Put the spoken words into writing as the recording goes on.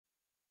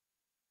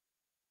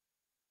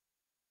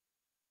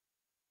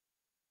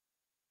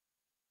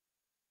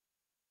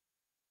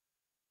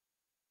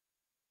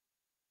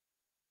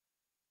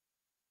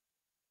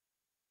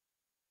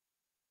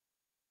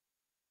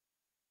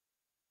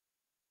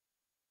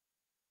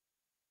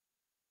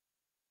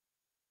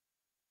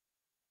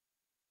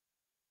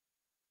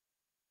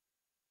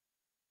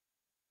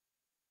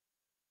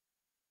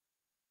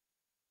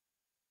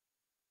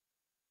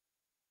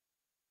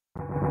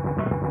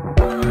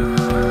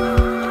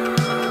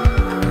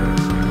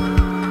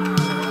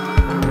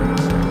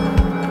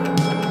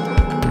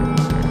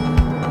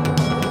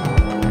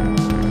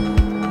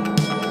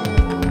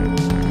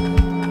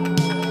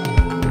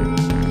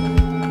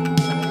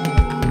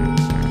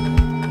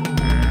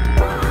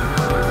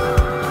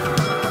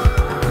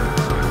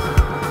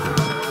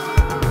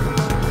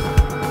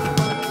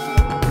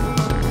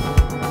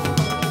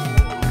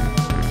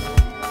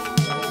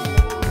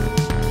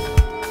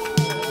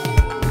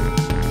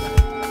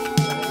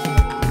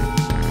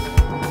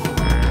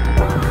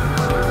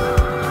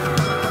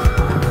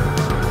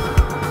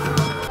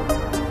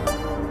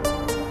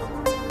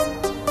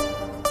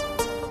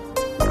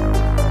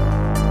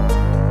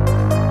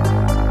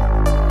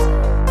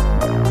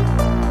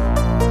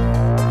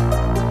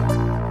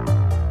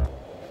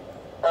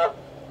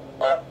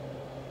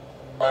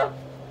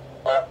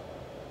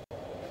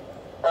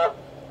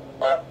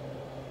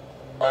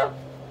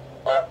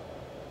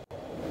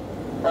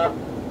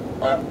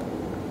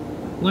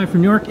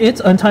from New York, it's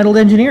Untitled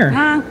Engineer.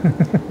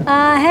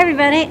 Hey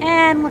everybody,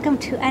 and welcome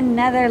to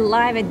another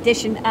live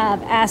edition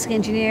of Ask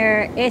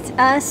Engineer. It's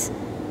us,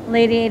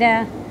 Lady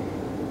Ada,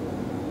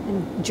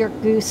 and Jerk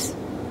Goose,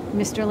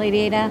 Mr.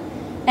 Lady Ada.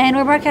 And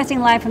we're broadcasting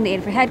live from the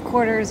Adafruit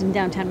headquarters in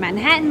downtown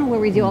Manhattan, where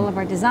we do all of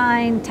our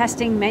design,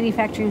 testing,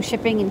 manufacturing,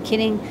 shipping, and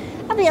kitting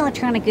of the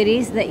electronic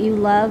goodies that you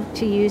love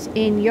to use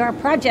in your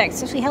projects,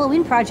 especially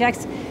Halloween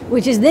projects,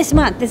 which is this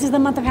month. This is the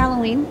month of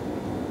Halloween.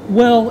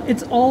 Well,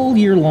 it's all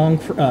year long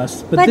for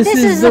us, but this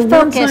is the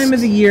one time of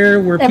the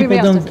year where people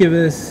don't give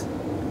us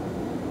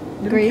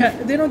grief.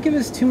 They don't give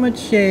us too much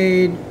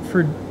shade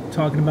for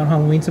talking about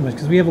Halloween so much,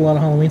 because we have a lot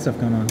of Halloween stuff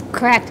going on.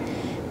 Correct.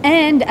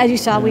 And as you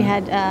saw, we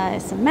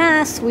had some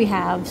masks, we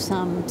have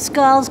some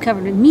skulls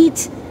covered in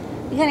meat.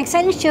 We got an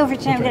exciting show for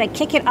tonight. We're going to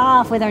kick it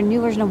off with our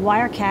new version of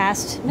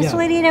Wirecast. Mr.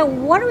 Lady Ada,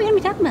 what are we going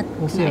to be talking about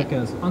We'll see how it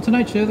goes. On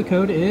tonight's show, the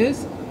code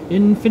is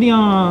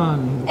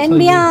Infineon. And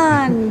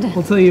beyond.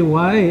 We'll tell you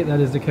why that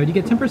is the code. You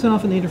get 10%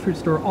 off in the Adafruit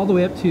store all the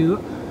way up to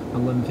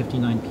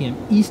 11:59 p.m.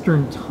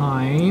 Eastern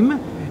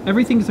Time.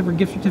 Everything except for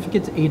gift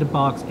certificates,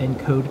 AdaBox, and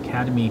Code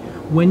Academy.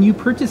 When you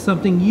purchase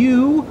something,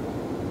 you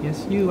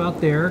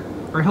out there,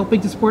 are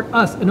helping to support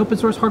us, an open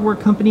source hardware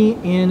company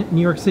in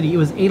New York City. It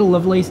was Ada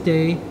Lovelace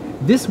Day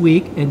this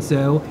week, and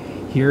so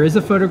here is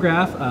a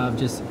photograph of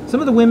just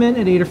some of the women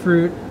at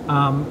Adafruit.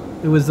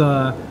 It was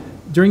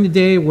during the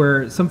day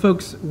where some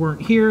folks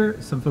weren't here,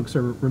 some folks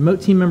are remote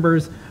team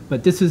members,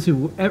 but this is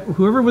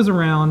whoever was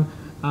around.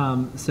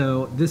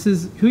 So this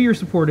is who you're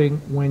supporting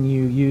when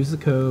you use the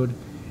code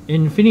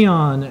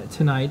Infineon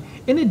tonight,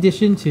 in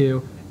addition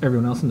to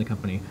everyone else in the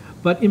company.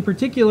 But in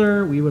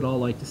particular, we would all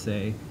like to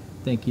say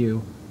thank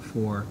you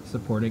for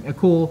supporting a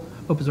cool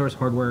open source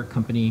hardware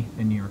company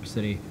in New York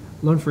City.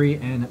 Loan free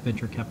and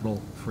venture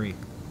capital free.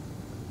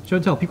 Show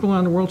and tell, people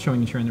around the world showing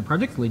and sharing their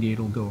projects. Lady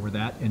Ada will go over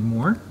that and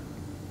more.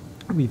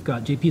 We've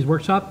got JP's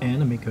Workshop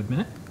and a Make Code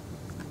Minute.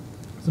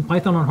 Some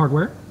Python on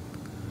hardware.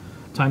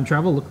 Time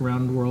travel, look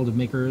around the world of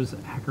makers,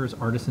 hackers,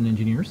 artists, and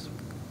engineers.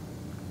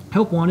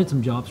 Help wanted,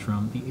 some jobs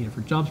from the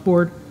Adafruit Jobs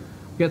Board.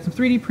 We got some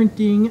 3D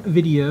printing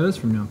videos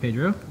from Noam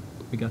Pedro.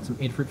 We got some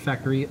Adafruit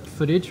factory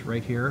footage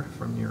right here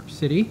from New York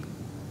City.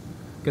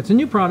 Got some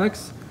new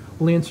products.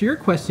 We'll answer your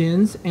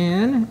questions,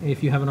 and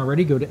if you haven't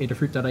already, go to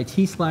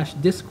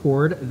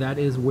adafruit.it/discord. That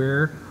is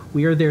where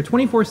we are there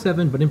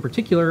 24/7, but in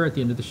particular, at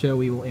the end of the show,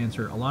 we will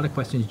answer a lot of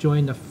questions.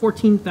 Join the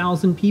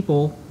 14,000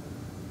 people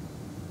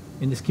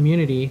in this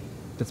community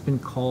that's been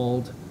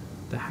called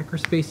the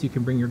hackerspace you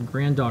can bring your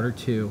granddaughter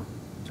to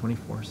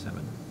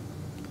 24/7.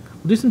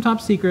 We'll do some top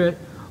secret.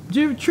 We'll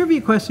do a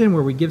trivia question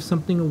where we give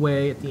something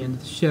away at the end of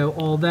the show.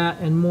 All that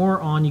and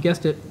more on, you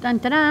guessed it, Dun,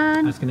 dun,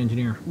 dun. Ask an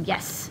Engineer.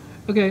 Yes.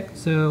 Okay,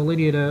 so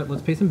Lady Ada,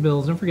 let's pay some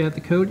bills. Don't forget,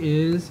 the code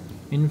is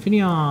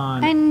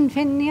Infineon.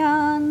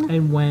 Infineon.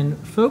 And when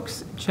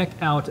folks check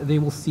out, they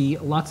will see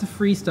lots of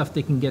free stuff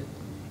they can get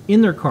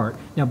in their cart.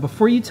 Now,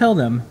 before you tell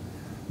them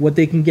what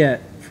they can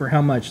get for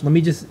how much, let me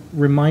just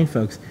remind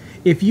folks,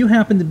 if you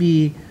happen to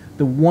be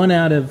the one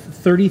out of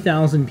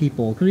 30,000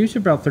 people, because we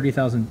ship about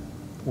 30,000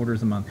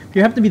 orders a month, if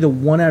you happen to be the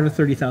one out of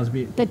 30,000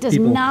 people that does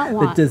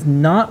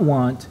not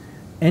want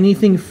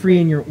anything free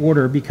in your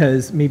order,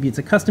 because maybe it's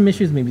a custom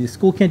issue, maybe the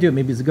school can't do it,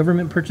 maybe it's a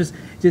government purchase,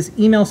 just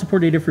email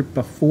support Adafruit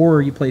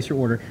before you place your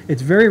order.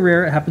 It's very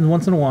rare, it happens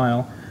once in a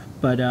while,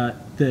 but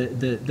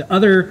the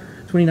other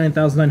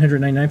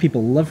 29,999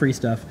 people love free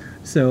stuff,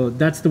 so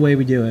that's the way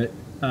we do it.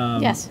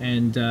 Yes.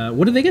 And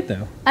what do they get,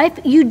 though? If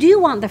you do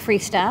want the free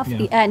stuff,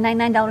 Yeah. at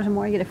 $99 or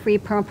more, you get a free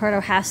Permaproto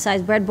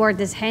half-size breadboard.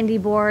 This handy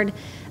board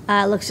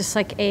looks just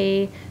like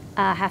a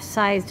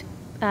half-sized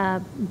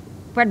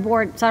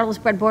breadboard, solderless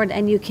breadboard,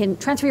 and you can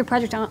transfer your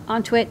project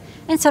onto it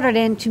and solder it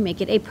in to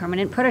make it a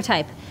permanent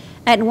prototype.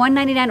 At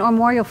 $199 or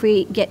more, you'll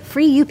get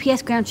free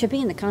UPS ground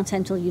shipping in the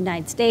continental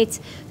United States.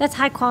 That's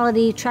high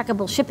quality,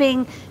 trackable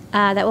shipping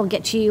that will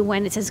get to you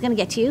when it says it's going to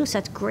get to you. So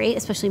that's great,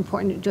 especially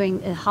important during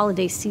the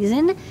holiday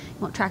season. You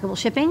want trackable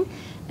shipping.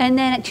 And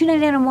then at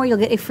 $299 or more, you'll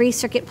get a free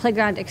Circuit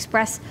Playground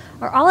Express,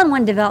 or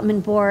all-in-one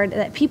development board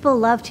that people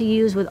love to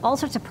use with all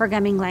sorts of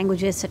programming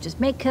languages such as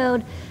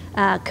MakeCode,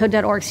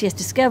 Code.org CS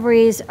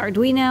Discoveries,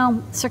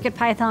 Arduino,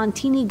 CircuitPython,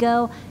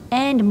 TinyGo,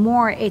 and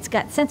more. It's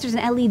got sensors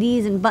and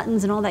LEDs and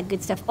buttons and all that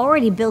good stuff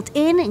already built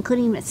in,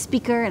 including a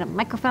speaker and a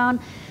microphone,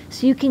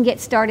 so you can get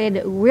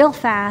started real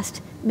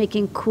fast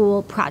making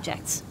cool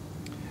projects.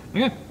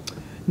 Okay.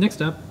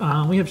 Next up,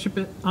 we have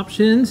shipment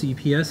options,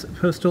 UPS,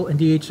 Postal, and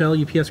DHL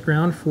UPS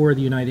Ground for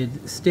the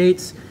United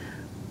States.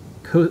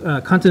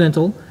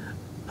 Continental.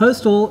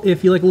 Postal,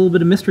 if you like a little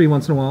bit of mystery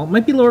once in a while,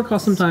 might be lower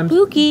cost sometimes,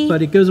 Spooky.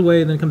 but it goes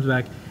away and then comes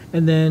back.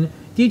 And then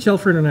DHL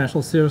for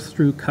international sales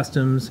through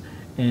customs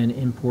and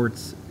import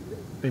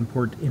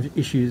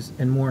issues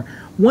and more.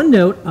 One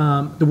note,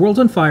 the world's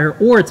on fire,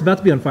 or it's about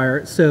to be on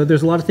fire, so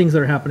there's a lot of things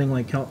that are happening,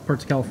 like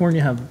parts of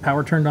California have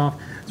power turned off.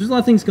 There's a lot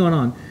of things going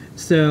on.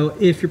 So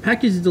if your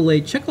package is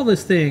delayed, check all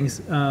those things.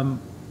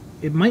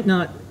 It might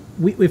not,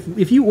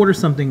 if you order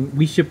something,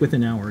 we ship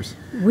within hours.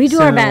 We do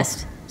our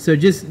best. So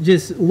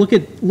just look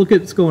at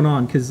what's going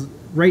on, because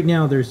right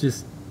now there's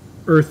just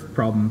earth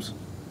problems.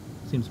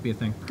 Seems to be a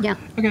thing. Yeah.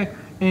 Okay.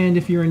 And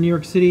if you're in New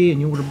York City and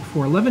you order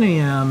before 11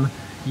 a.m.,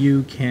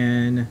 you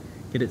can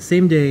get it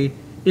same day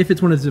if it's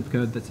one of the zip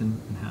code that's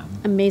in Manhattan.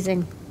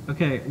 Amazing.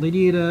 Okay,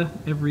 Lady Ada,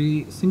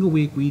 every single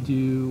week we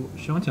do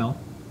show and tell,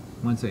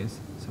 Wednesdays,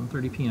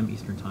 7:30 p.m.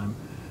 Eastern Time.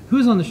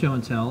 Who's on the show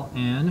and tell,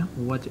 and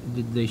what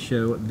did they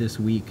show this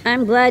week?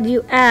 I'm glad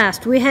you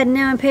asked. We had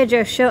Now and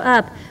Pedro show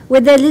up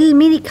with a little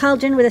mini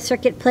cauldron with a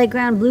circuit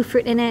playground, blue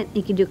fruit in it.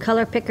 You can do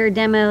color picker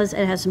demos.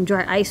 It has some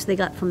dry ice they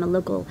got from the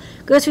local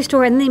grocery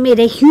store, and they made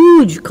a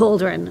huge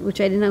cauldron,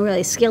 which I didn't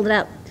really scaled it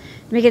up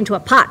to make it into a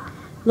pot.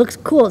 Looks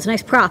cool. It's a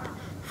nice prop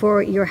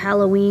for your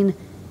Halloween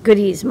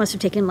goodies. Must have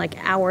taken like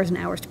hours and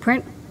hours to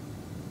print.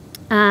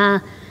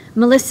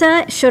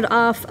 Melissa showed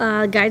off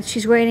guides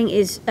she's writing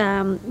is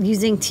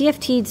using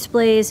TFT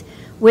displays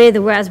with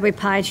the Raspberry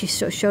Pi. She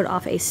showed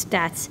off a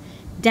stats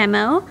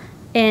demo,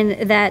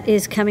 and that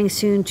is coming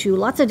soon to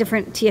lots of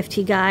different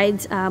TFT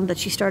guides that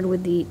she started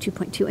with the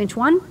 2.2-inch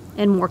one,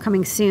 and more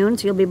coming soon.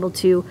 So you'll be able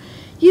to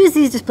use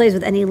these displays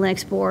with any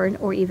Linux board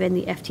or even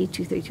the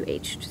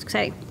FT232H, which is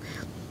exciting.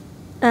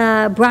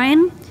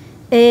 Brian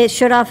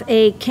showed off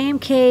a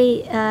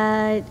KMK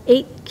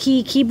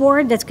 8-key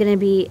keyboard that's going to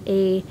be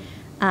a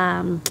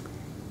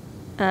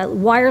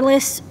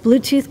wireless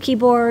Bluetooth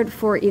keyboard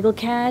for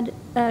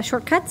EagleCAD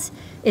shortcuts.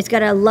 It's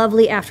got a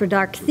lovely After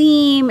Dark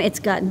theme. It's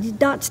got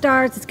dot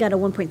starts. It's got a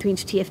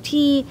 1.3-inch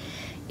TFT.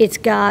 It's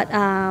got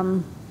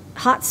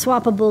hot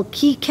swappable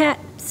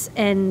keycaps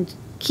and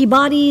key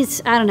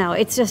bodies. I don't know.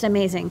 It's just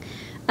amazing.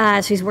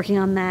 So he's working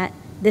on that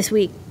this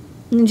week.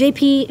 And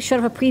JP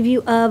showed off a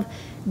preview of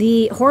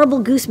the Horrible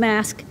Goose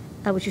Mask,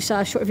 which you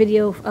saw a short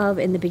video of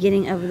in the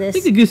beginning of this. I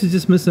think the goose is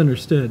just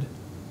misunderstood.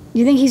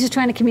 You think he's just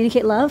trying to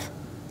communicate love?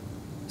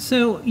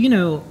 So, you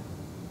know,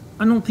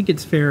 I don't think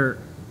it's fair.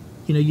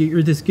 You know,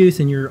 you're this goose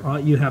and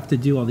you have to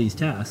do all these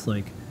tasks.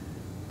 Like,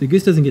 the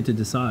goose doesn't get to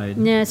decide.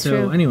 Yeah, it's true.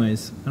 So,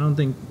 anyways, I don't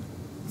think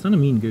it's not a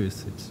mean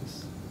goose. It's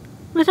just.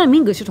 Well, it's not a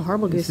mean goose. It's just a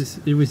horrible goose.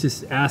 It was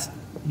just asked.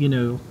 You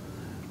know,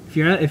 if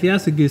you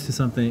ask a goose to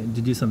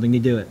do something, they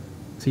do it.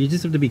 So you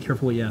just have to be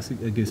careful what you ask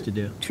a goose to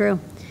do. True.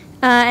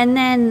 And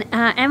then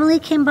Emily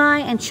came by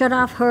and showed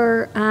off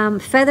her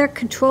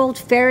feather-controlled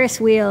Ferris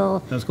wheel.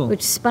 That was cool.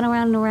 Which spun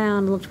around and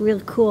around. Looked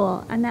really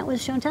cool. And that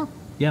was show and tell.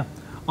 Yeah.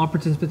 All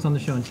participants on the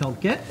show and tell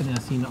get an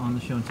As Seen on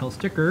the Show and Tell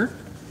sticker.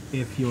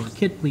 If your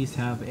kid please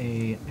have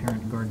a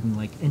Parent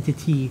Garden-like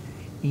entity,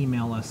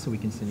 email us so we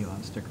can send you out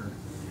a sticker.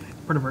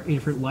 Part of our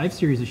Adafruit Live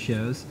series of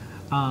shows,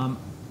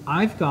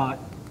 I've got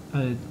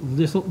a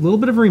little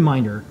bit of a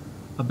reminder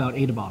about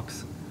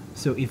AdaBox.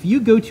 So if you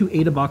go to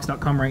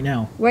adabox.com right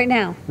now,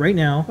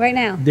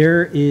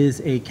 there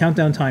is a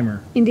countdown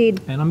timer.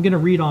 Indeed. And I'm going to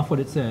read off what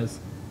it says.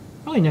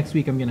 Probably next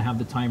week I'm going to have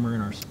the timer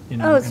in our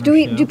show.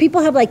 Do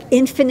people have like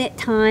infinite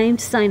time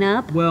to sign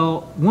up?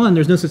 Well, one,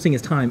 there's no such thing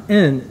as time,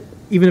 and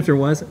even if there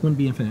was, it wouldn't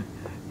be infinite.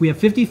 We have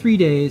 53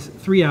 days,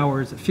 3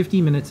 hours,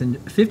 50 minutes,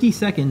 and 50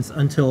 seconds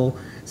until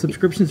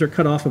subscriptions are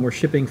cut off and we're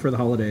shipping for the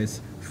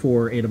holidays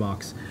for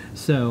AdaBox.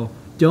 So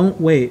don't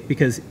wait,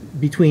 because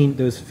between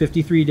those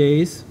 53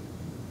 days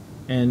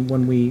and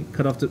when we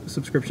cut off the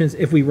subscriptions,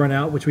 if we run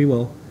out, which we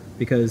will,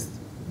 because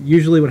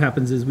usually what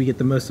happens is we get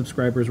the most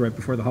subscribers right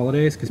before the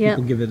holidays because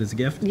people give it as a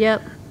gift.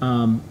 Yep.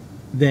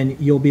 Then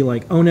you'll be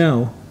like, oh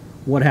no,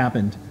 what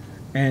happened?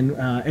 And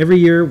every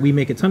year we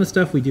make a ton of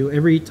stuff. We do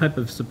every type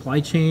of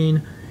supply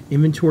chain,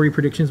 inventory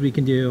predictions we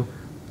can do,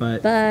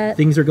 but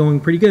things are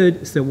going pretty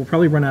good, so we'll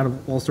probably run out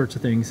of all sorts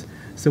of things.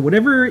 So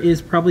whatever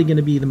is probably going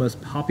to be the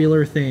most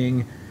popular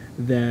thing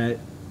that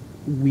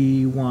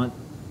we want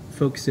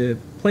folks to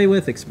play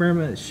with,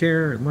 experiment,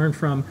 share, and learn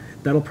from,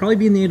 that'll probably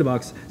be in the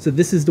AdaBox. So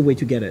this is the way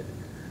to get it.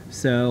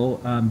 So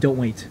don't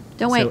wait.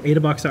 Don't wait. So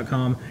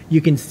adabox.com.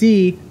 You can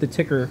see the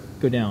ticker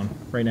go down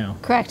right now.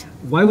 Correct.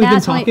 While we've been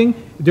talking,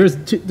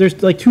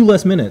 there's like 2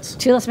 less minutes.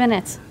 2 less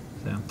minutes.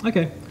 So,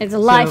 okay. It's a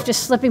life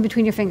just slipping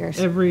between your fingers.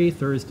 Every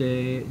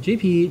Thursday,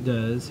 JP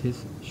does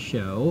his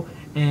show.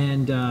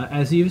 And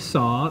as you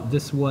saw,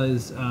 this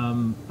was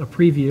a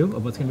preview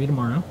of what's going to be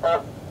tomorrow.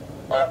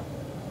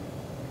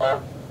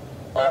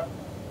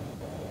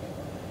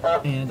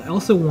 And I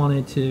also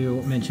wanted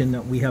to mention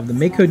that we have the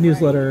Make Code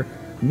newsletter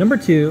number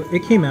 2.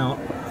 It came out.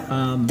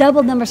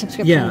 Doubled number of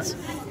subscriptions.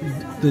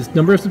 Yeah, this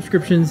number of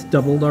subscriptions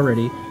doubled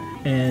already.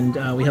 And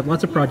we have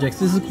lots of projects.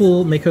 This is a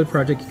cool Make Code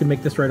project. You can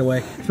make this right away.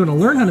 If you want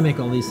to learn how to make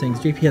all these things,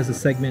 JP has a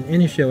segment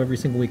in his show every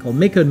single week called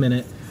Make Code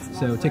Minute.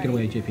 So take it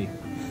away, JP.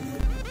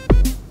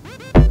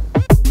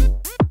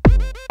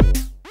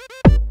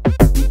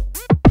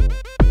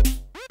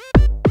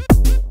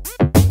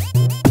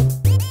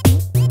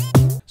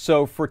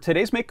 So for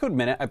today's Make Code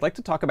Minute, I'd like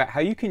to talk about how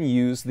you can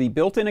use the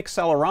built-in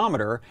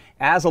accelerometer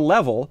as a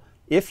level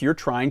if you're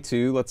trying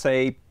to, let's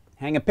say,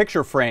 hang a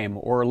picture frame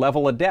or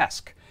level a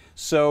desk.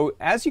 So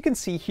as you can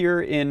see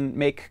here in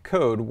Make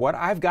Code, what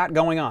I've got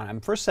going on, I'm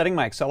first setting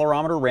my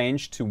accelerometer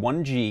range to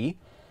 1G,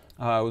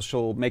 which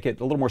will make it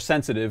a little more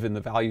sensitive in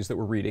the values that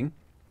we're reading.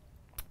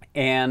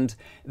 And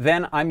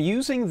then I'm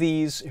using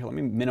these, here, let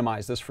me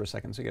minimize this for a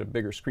second so you get a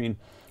bigger screen.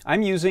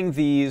 I'm using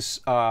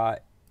these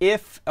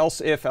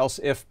else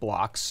if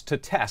blocks to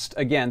test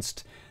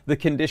against the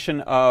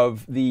condition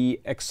of the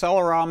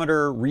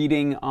accelerometer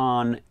reading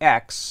on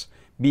X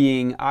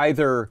being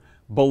either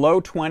below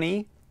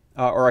 20,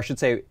 or I should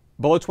say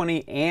below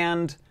 20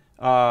 and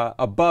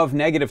above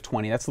negative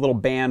 20. That's the little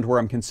band where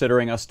I'm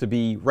considering us to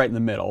be right in the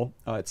middle.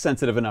 It's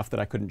sensitive enough that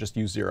I couldn't just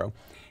use 0.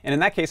 And in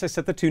that case, I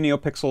set the 2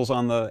 neopixels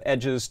on the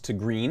edges to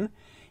green.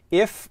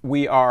 If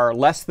we are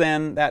less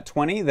than that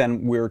 20,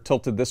 then we're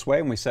tilted this way,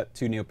 and we set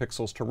 2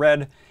 neopixels to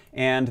red.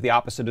 And the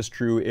opposite is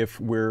true if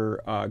we're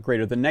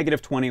greater than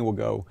negative 20, we'll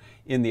go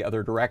in the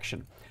other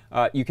direction.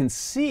 You can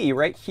see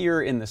right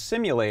here in the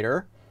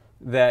simulator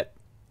that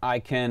I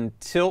can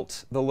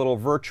tilt the little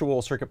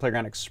virtual Circuit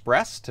Playground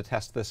Express to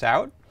test this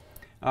out.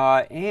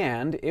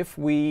 And if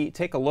we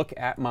take a look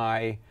at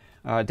my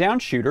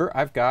downshooter,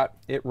 I've got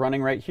it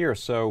running right here.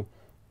 So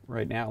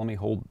right now, let me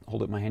hold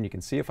it in my hand. You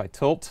can see if I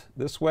tilt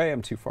this way,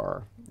 I'm too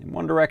far in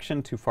one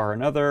direction, too far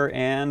another,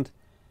 and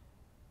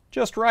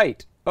just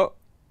right. Oh,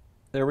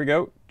 there we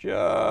go,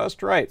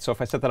 just right. So if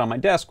I set that on my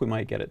desk, we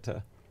might get it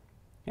to,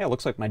 yeah, it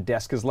looks like my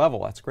desk is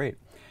level. That's great.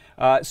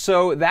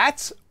 So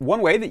that's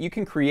one way that you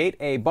can create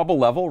a bubble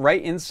level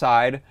right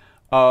inside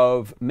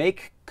of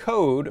Make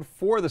Code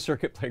for the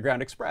Circuit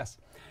Playground Express.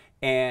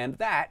 And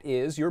that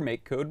is your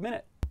Make Code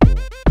Minute.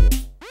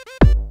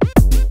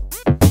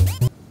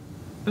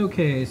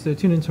 Okay, so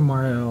tune in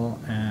tomorrow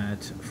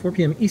at 4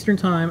 p.m. Eastern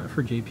Time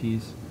for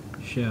JP's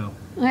show.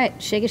 All right,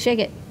 shake it, shake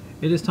it.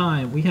 It is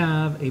time. We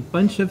have a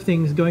bunch of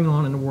things going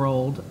on in the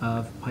world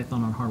of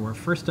Python on hardware.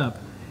 First up,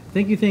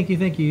 thank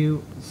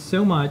you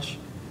so much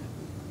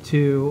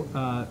to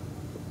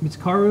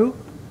Mitsukaru,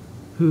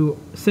 who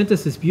sent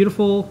us this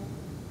beautiful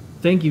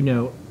thank you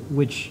note,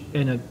 which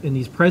in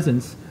these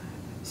presents.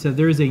 So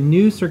there is a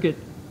new Circuit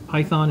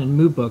Python and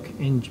Mu book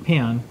in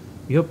Japan.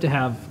 We hope to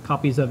have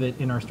copies of it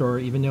in our store,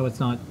 even though it's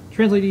not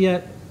translated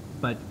yet.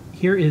 But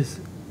here is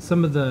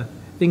some of the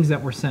things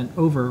that were sent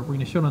over. We're going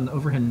to show it on the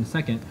overhead in a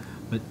second.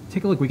 But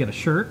take a look. We got a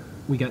shirt,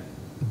 we got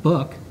a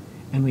book,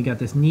 and we got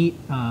this neat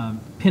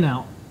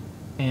pinout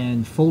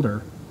and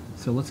folder.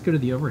 So let's go to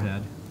the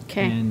overhead.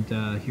 Okay. And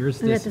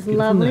here's We this got this beautiful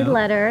lovely note.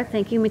 letter.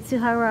 Thank you,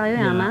 Mitsuharu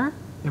Aoyama.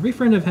 Yeah. Every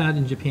friend I've had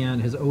in Japan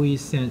has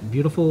always sent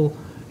beautiful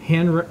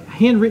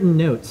handwritten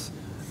notes.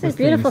 This is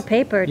beautiful things.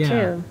 paper, Yeah.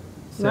 too.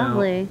 So,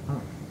 Lovely.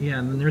 Yeah,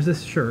 and then there's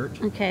this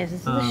shirt. Okay, so this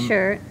is the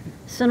shirt.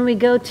 So when we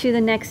go to the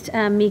next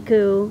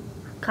Miku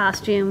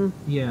costume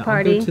Yeah,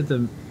 party.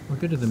 I'll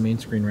go to the main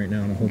screen right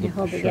now and hold Okay, up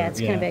hold the it. shirt. Yeah, it's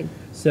kinda big.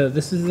 So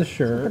this is the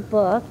shirt. The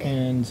book.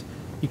 And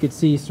you could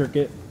see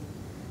Circuit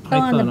Oh,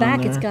 Python on the back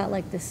it's there. got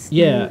like this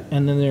Yeah,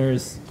 and then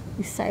there's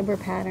cyber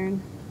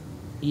pattern.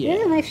 yeah,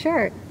 It's a nice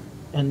shirt.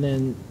 and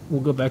then we'll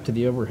go back to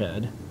the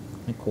overhead.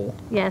 Cool.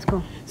 Yeah, it's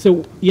cool.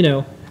 So, you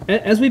know,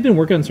 as we've been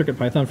working on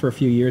CircuitPython for a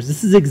few years,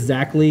 this is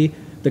exactly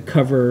the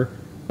cover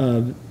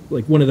of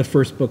like one of the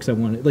first books I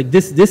wanted. Like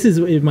this is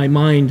in my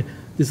mind.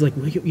 This is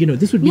like, you know,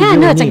 this would be Yeah, really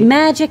no, it's neat. like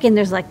magic and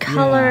there's like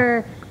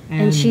color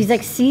and, And- she's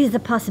like sees the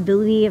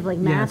possibility of like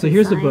math. Yeah. So and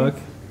here's science.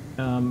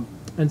 the book,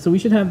 and so we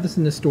should have this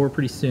in the store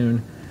pretty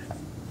soon.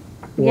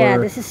 Yeah,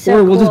 this is so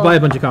Or we'll just cool. buy a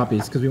bunch of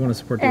copies because we want to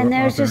support the And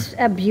there's author. just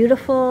a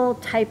beautiful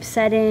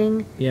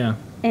typesetting Yeah.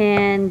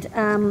 and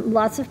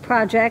lots of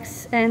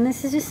projects, and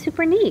this is just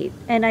super neat.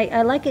 And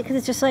I like it because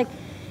it's just like,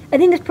 I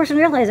think this person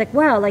realized like,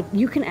 wow, like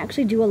you can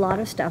actually do a lot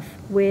of stuff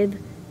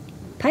with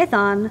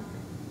Python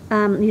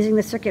using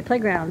the Circuit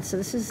Playground. So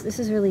this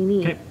is really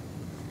neat. Okay.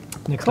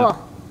 Next Cool.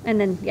 up. And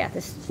then yeah,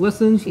 this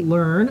Lessons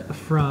learned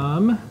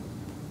from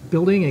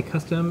building a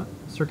custom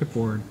circuit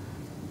board.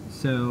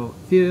 So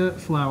Thea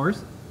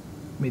Flowers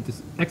made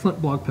this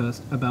excellent blog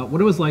post about what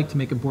it was like to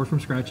make a board from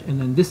scratch, and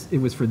then it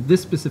was for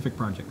this specific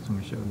project. So I'm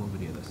going to show a little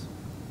video of this.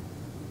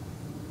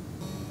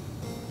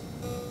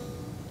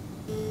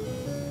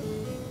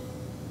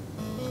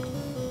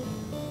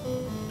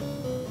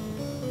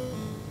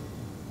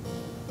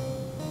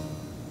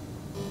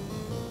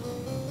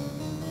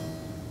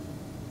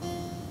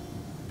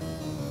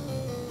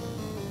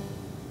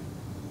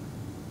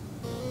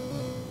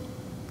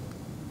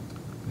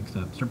 Next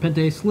up,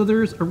 Serpente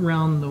slithers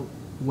around the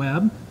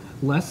web.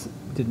 Les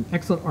did an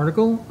excellent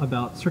article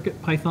about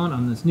CircuitPython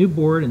on this new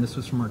board, and this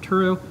was from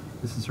Arturo.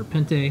 This is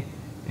Serpente,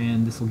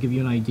 and this will give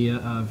you an idea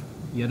of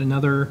yet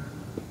another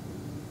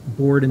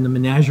board in the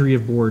menagerie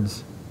of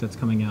boards that's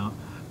coming out.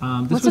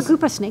 what's a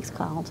group of snakes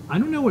called? I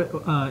don't know what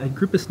a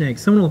group of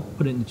snakes. Someone will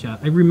put it in the chat.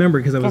 I remember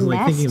because I was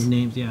like thinking of nest?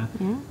 names. Yeah,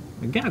 Yeah.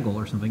 a gaggle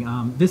or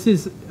something. This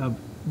is a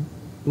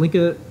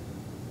Blinka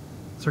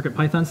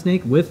CircuitPython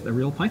snake with a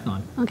real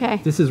Python.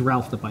 Okay. This is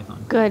Ralph the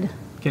Python. Good.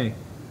 Okay.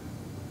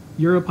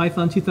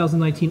 EuroPython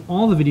 2019,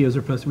 all the videos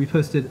are posted. We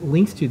posted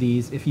links to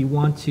these if you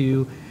want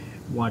to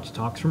watch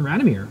talks from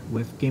Radomir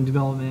with game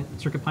development,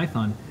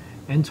 CircuitPython,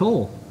 and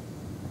Toll,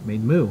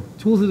 made Mu.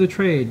 Tools of the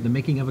Trade, the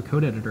making of a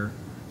code editor.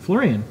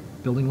 Florian,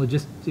 building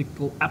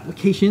logistical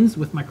applications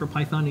with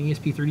MicroPython and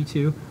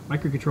ESP32,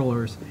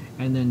 microcontrollers.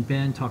 And then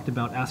Ben talked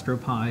about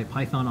AstroPy,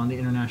 Python on the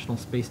International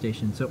Space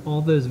Station. So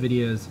all those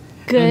videos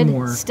Good and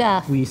more.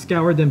 stuff. We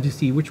scoured them to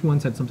see which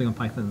ones had something on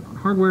Python on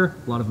hardware.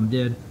 A lot of them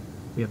did.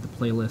 We have the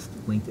playlist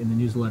linked in the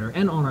newsletter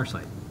and on our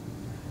site.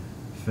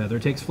 Feather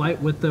takes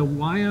flight with the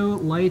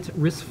Wyo Lite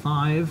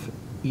RISC-V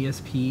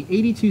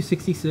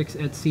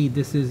ESP8266 at sea.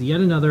 This is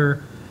yet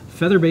another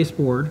Feather-based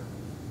board,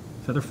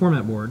 Feather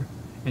format board,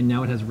 and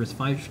now it has a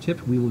RISC-V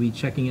chip. We will be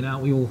checking it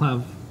out. We will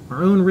have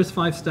our own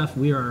RISC-V stuff.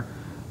 We are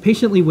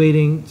patiently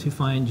waiting to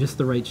find just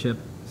the right chip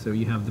so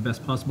you have the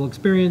best possible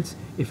experience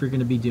if you're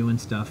going to be doing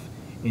stuff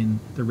in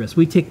the RISC.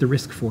 We take the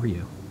risk for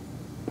you.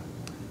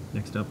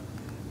 Next up,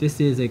 this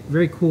is a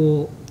very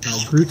cool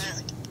Groot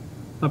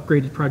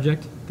upgraded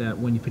project that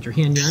when you put your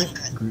hand near it,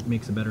 Groot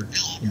makes a better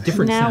and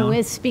different now sound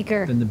with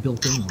speaker than the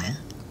built-in one.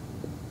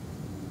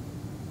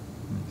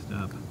 Next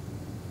up,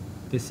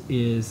 this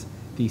is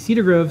the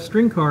Cedar Grove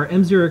String Car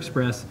M0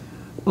 Express,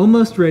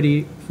 almost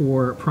ready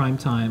for prime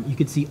time. You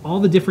could see all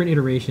the different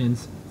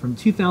iterations from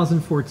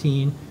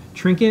 2014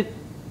 Trinket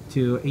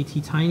to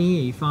AT Tiny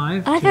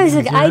 85. I thought it was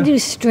like, I do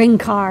string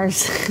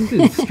cars. This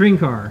is string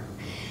car.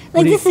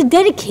 Like, this is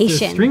dedication.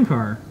 This is string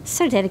car.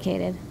 So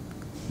dedicated.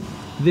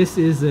 This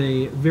is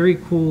a very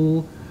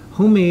cool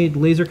homemade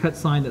laser cut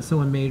sign that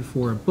someone made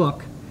for a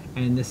book,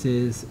 and this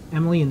is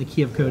Emily and the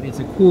Key of Code. It's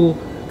a cool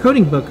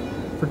coding book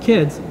for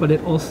kids, but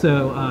it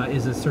also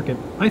is a Circuit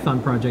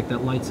Python project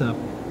that lights up,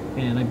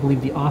 and I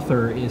believe the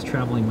author is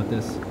traveling with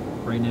this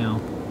right now.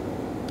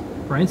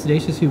 Brian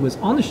Sedacious, who was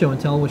on the show and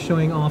tell, was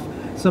showing off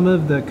some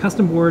of the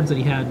custom boards that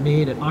he had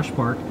made at Osh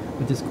Park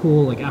with this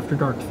cool like After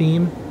Dark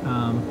theme.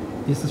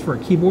 This is for a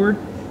keyboard,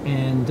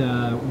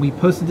 and we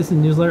posted this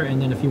in the newsletter,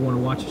 and then if you want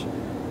to watch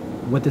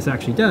what this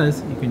actually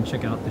does, you can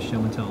check out the show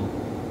and tell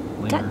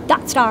later.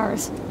 Dot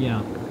stars.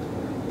 Yeah.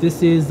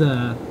 This is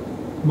a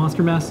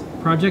Monster Mask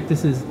project.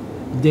 This is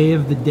Day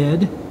of the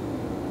Dead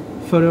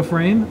photo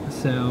frame.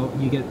 So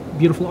you get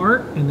beautiful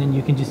art, and then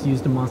you can just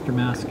use the Monster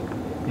Mask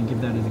and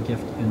give that as a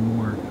gift and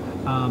more.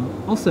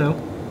 Also,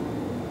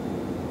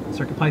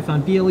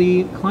 CircuitPython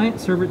BLE client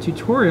server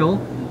tutorial.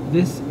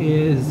 This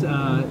is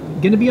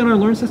going to be on our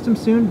Learn system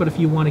soon, but if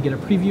you want to get a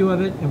preview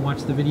of it and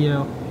watch the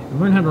video and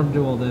learn how to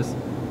do all this,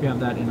 we have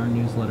that in our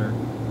newsletter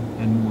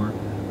and more.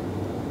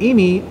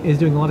 Amy is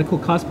doing a lot of cool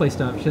cosplay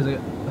stuff. She has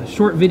a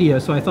short video,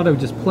 so I thought I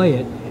would just play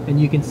it, and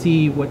you can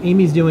see what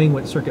Amy's doing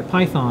with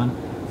CircuitPython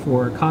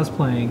for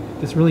cosplaying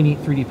this really neat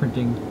 3D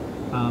printing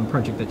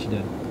project that she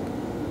did.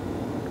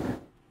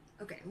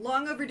 Okay,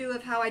 long overdue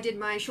of how I did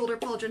my shoulder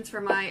pauldrons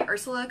for my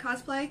Ursula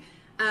cosplay.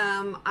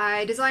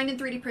 I designed and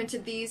 3D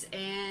printed these,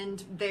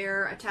 and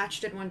they're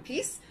attached in one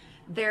piece.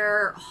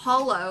 They're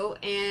hollow,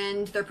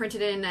 and they're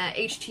printed in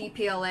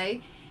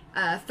HTPLA.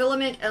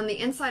 Filament on the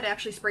inside I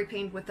actually spray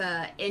painted with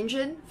a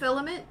engine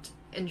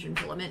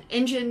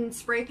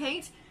spray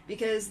paint,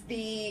 because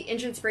the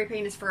engine spray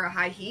paint is for a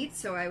high heat,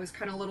 so I was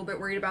kind of a little bit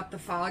worried about the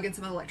fog and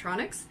some of the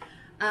electronics.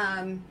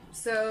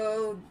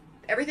 So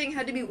everything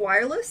had to be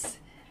wireless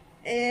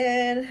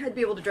and had to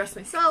be able to dress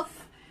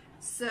myself.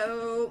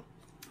 So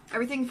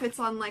everything fits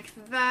on like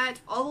that.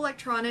 All the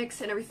electronics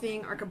and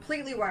everything are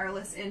completely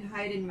wireless and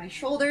hide in my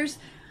shoulders.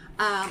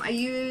 I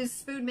use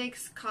Spoon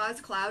Makes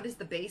Cause Cloud as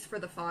the base for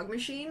the fog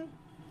machine,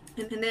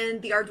 and then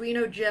the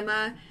Arduino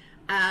Gemma,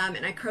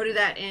 and I coded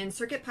that in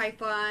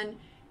CircuitPython,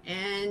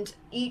 and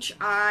each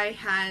eye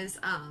has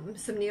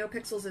some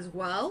NeoPixels as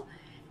well.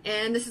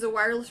 And this is a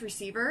wireless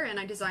receiver, and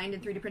I designed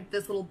and 3D printed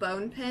this little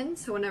bone pin,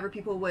 so whenever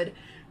people would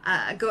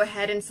go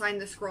ahead and sign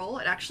the scroll,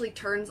 it actually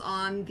turns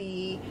on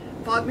the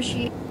fog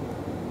machine.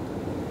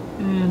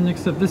 And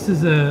next up, this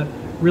is a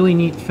really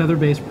neat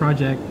Feather-based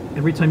project.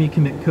 Every time you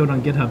commit code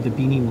on GitHub, the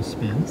beanie will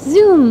spin.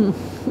 Zoom!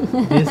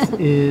 This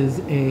is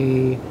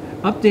a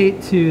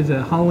update to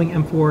the Hollowing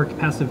M4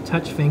 capacitive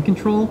touch fan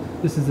control.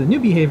 This is a new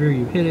behavior.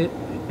 You hit it,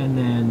 and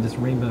then this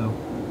rainbow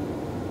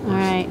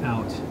bursts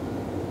out.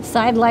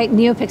 Side light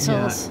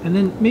NeoPixels. Yeah. And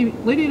then maybe,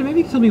 Lady Ada, maybe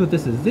you can tell me what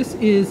this is. This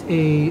is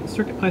a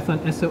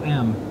CircuitPython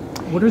SOM.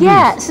 What are these?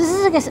 Yeah, so this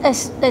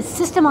is like a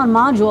system on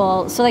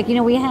module. So like, you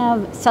know, we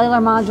have cellular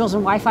modules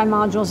and Wi-Fi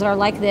modules that are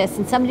like this,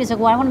 and somebody's like,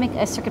 well, I want to make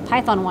a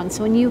CircuitPython one.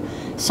 So when you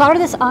solder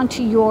this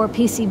onto your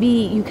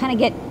PCB, you kind of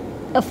get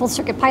a full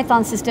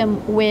CircuitPython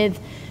system with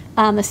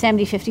the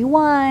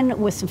SAMD51,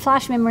 with some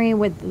flash memory,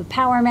 with the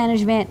power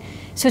management.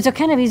 So it's a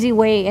kind of easy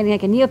way, and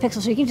like a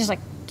NeoPixel, so you can just like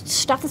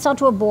stuff this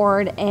onto a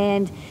board,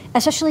 and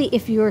especially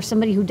if you're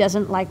somebody who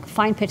doesn't like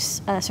fine pitch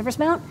surface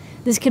mount,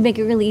 this could make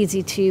it really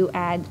easy to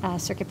add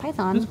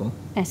CircuitPython cool.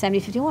 and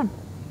SAMD51.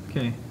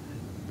 Okay.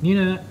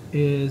 Nina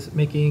is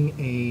making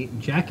a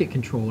jacket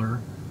controller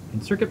in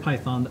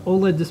CircuitPython. The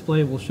OLED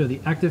display will show the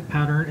active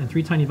pattern, and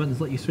 3 tiny buttons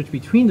let you switch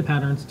between the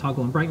patterns,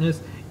 toggle and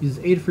brightness.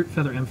 Uses Adafruit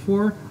Feather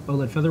M4,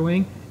 OLED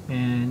Featherwing,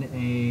 and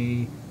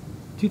a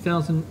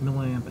 2000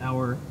 milliamp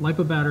hour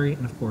LiPo battery,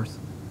 and of course,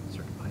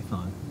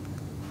 CircuitPython.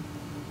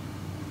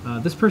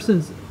 This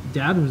person's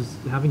dad was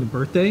having a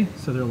birthday,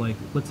 so they're like,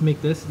 let's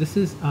make this. This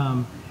is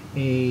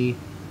a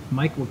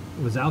Mike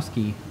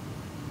Wazowski.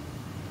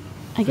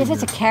 I guess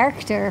it's a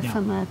character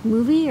from a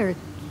movie or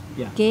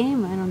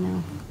game, I don't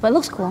know. But it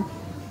looks cool.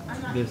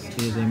 This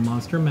is a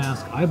Monster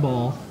Mask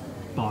eyeball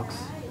box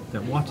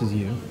that watches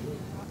you.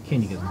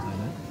 Candy goes inside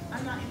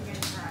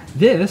that.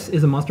 This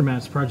is a Monster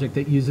Maps project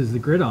that uses the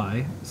grid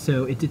eye,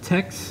 so it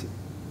detects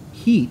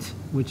heat,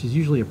 which is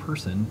usually a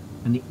person,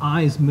 and the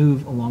eyes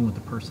move along with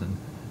the person.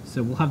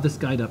 So we'll have this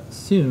guide up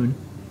soon,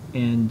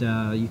 and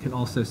you can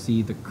also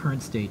see the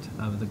current state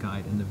of the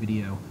guide in the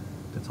video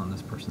that's on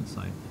this person's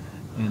site.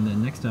 And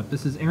then next up,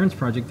 this is Aaron's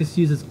project. This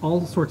uses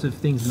all sorts of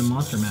things in the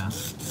Monster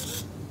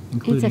Maps,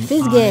 including It's a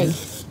fizz gig.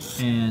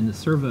 eyes and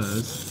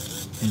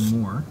servos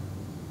and more.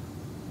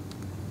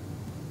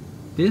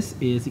 This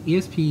is the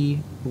ESP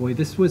Boy.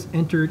 This was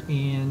entered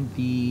in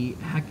the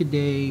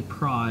Hackaday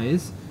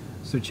prize,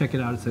 so check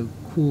it out. It's a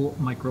cool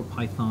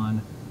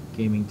MicroPython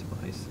gaming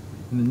device.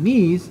 And then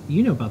these,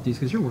 you know about these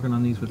because you're working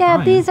on these with Yeah,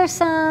 Brian. these are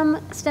some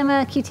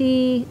Stemma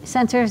QT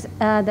sensors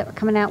that we're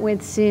coming out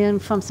with soon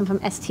from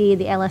ST,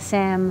 the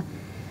LSM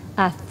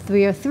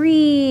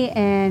 303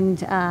 and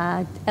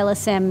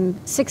LSM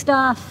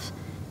 6DOF,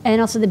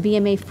 and also the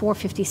BMA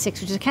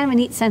 456, which is kind of a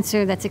neat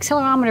sensor that's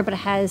accelerometer, but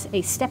it has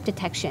a step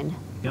detection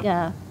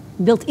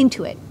built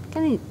into it.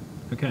 Kind of neat.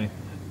 Okay.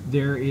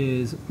 There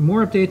is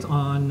more updates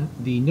on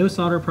the No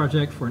Solder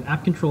project for an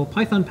app control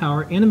Python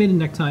Power animated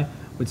necktie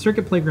with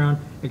Circuit Playground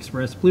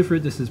Express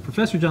Bluefruit. This is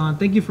Professor John.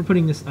 Thank you for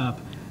putting this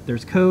up.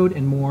 There's code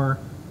and more.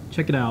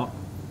 Check it out.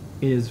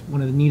 It is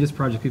one of the neatest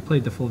projects. We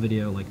played the full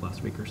video like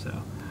last week or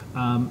so.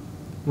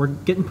 We're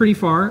getting pretty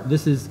far.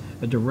 This is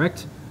a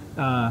direct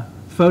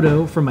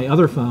photo from my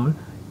other phone.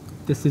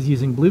 This is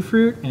using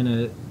Bluefruit and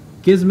a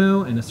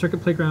gizmo and a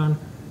Circuit Playground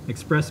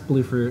Express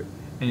Bluefruit,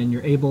 and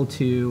you're able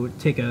to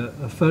take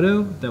a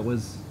photo that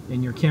was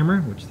in your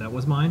camera, which that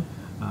was mine,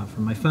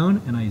 from my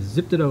phone, and I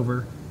zipped it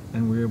over,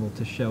 and we were able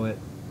to show it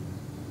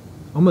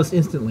almost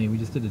instantly. We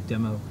just did a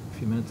demo a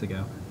few minutes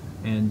ago,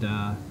 and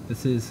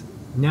this is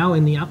now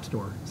in the App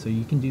Store, so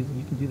you can do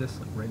this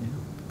like right now.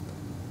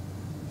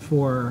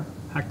 For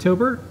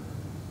Hacktober,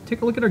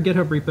 take a look at our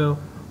GitHub repo.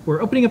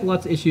 We're opening up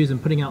lots of issues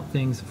and putting out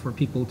things for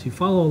people to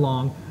follow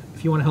along.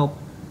 If you want to help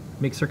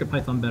make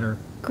CircuitPython better,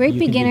 Great you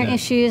can do beginner that.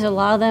 issues, a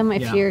lot of them.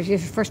 If Yeah. you're your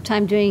first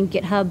time doing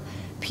GitHub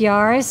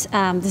PRs,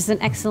 this is an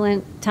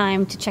excellent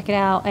time to check it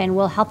out, and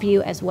we'll help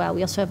you as well.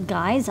 We also have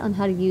guides on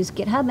how to use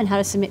GitHub and how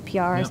to submit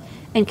PRs Yep.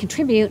 and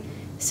contribute.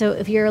 So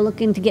if you're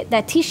looking to get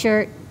that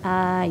T-shirt,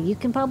 you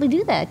can probably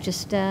do that.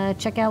 Just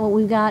check out what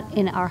we've got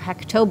in our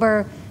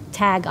Hacktober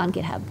tag on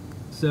GitHub.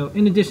 So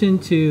in addition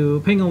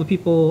to paying all the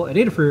people at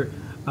Adafruit,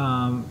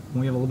 when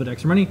we have a little bit of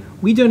extra money,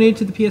 we donated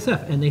to the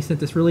PSF, and they sent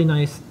this really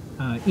nice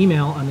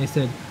email, and they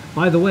said,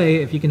 by the way,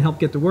 if you can help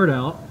get the word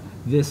out,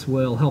 this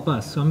will help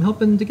us. So I'm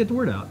helping to get the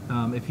word out.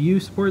 If you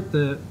support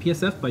the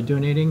PSF by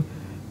donating,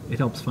 it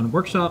helps fund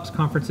workshops,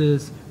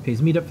 conferences,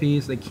 pays meetup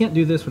fees. They can't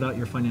do this without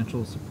your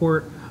financial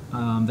support.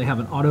 They have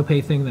an auto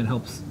pay thing that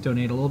helps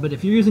donate a little bit.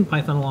 If you're using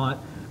Python a lot,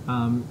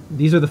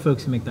 these are the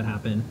folks who make that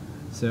happen.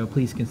 So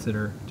please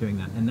consider doing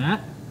that. And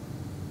that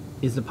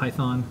is the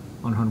Python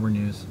on Hardware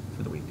News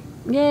for the week.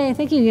 Yay,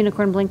 thank you,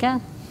 Unicorn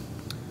Blinka.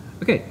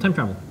 Okay, time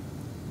travel.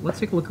 Let's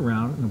take a look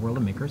around in the world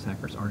of makers,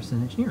 hackers, artists,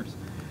 and engineers.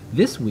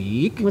 This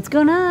week, What's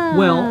going on?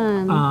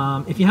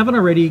 well, if you haven't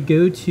already,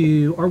 go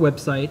to our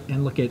website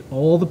and look at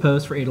all the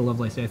posts for Ada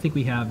Lovelace Day. I think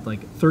we have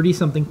like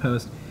 30-something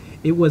posts.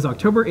 It was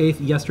October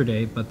 8th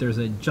yesterday, but there's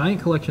a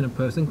giant collection of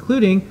posts,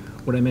 including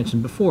what I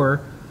mentioned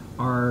before,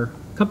 our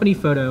company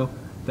photo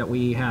that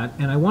we had.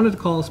 And I wanted to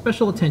call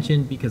special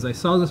attention because I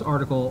saw this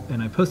article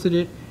and I posted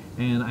it,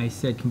 and I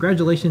said,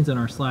 congratulations in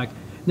our Slack.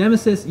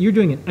 Nemesis, you're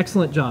doing an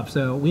excellent job.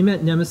 So we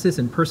met Nemesis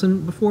in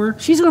person before.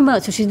 She's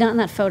remote, so she's not in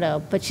that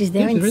photo, but she's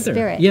there Yeah, she's in right there.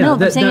 spirit. Yeah, no,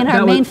 I'm saying in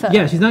our main was, photo.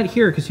 Yeah, she's not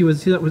here because she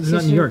was not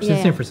in New York. She's in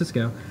yeah. San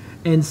Francisco.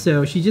 And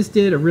so she just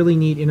did a really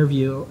neat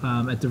interview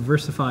at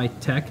Diversify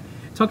Tech.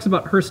 Talks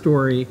about her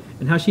story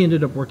and how she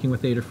ended up working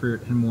with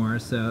Adafruit and more.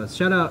 So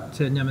shout out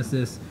to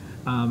Nemesis.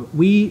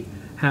 We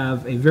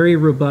have a very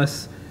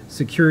robust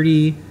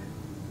security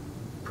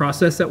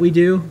process that we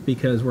do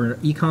because we're an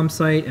e-com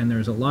site, and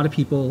there's a lot of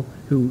people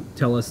who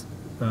tell us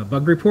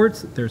bug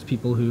reports. There's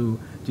people who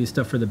do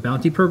stuff for the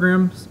bounty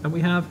programs that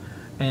we have,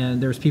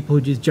 and there's people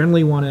who just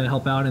generally want to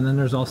help out, and then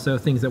there's also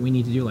things that we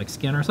need to do like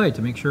scan our site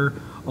to make sure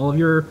all of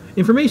your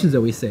information is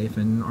always safe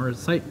and our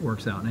site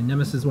works out. And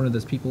Nemesis is one of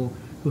those people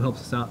who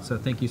helps us out, so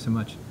thank you so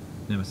much,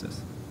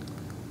 Nemesis.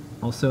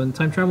 Also in the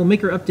Time Travel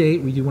Maker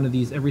Update, we do one of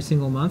these every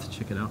single month.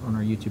 Check it out on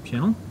our YouTube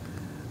channel.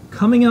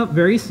 Coming up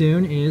very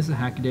soon is the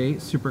Hackaday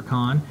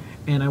SuperCon,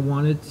 and I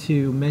wanted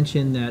to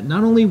mention that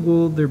not only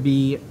will there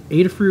be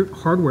Adafruit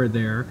hardware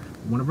there,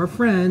 one of our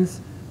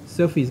friends,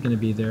 Sophie's going to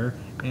be there,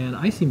 and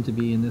I seem to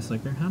be in this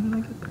like, how did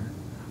I get there?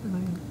 How did I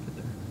get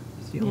there?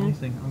 It's the only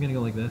thing. I'm going to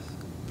go like this.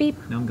 Beep.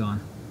 Now I'm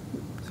gone.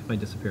 So if I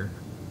disappear.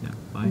 Yeah,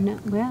 bye. No,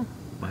 well,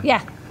 Bye.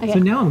 yeah, okay. So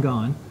now I'm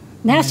gone.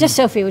 Now it's just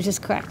Sophie, which is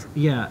correct.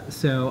 Yeah,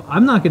 so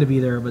I'm not going to be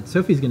there, but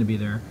Sophie's going to be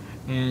there.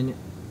 And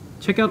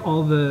check out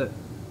all the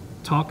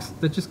talks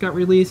that just got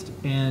released.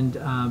 And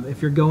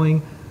if you're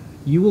going,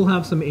 you will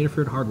have some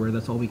Adafruit hardware.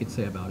 That's all we could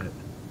say about it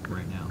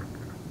right now.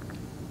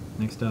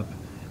 Next up,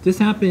 this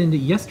happened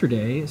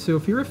yesterday. So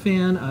if you're a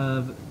fan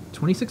of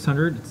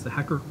 2600, it's the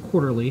Hacker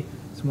Quarterly.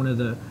 It's one of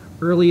the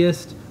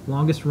earliest,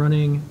 longest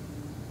running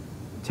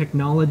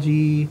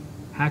technology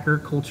Hacker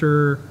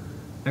Culture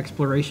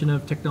Exploration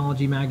of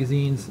Technology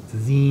magazines. It's a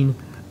zine.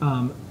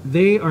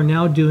 They are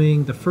now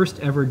doing the first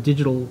ever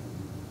digital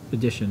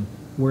edition,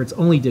 where it's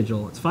only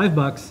digital. It's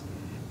 $5,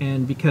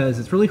 and because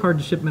it's really hard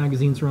to ship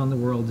magazines around the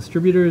world,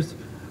 distributors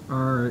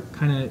are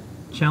kind of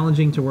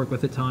challenging to work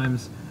with at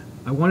times.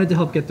 I wanted to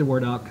help get the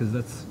word out because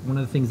that's one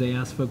of the things they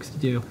ask folks to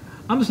do.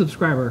 I'm a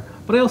subscriber,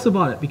 but I also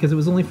bought it because it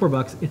was only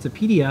 $4. It's a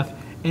PDF,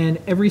 and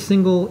every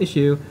single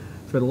issue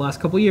for the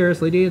last couple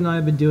years, Lady and I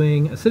have been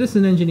doing a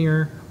Citizen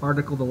Engineer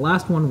article. The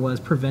last one was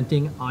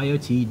preventing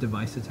IoT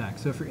device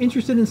attacks. So if you're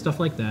interested in stuff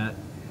like that,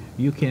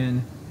 you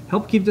can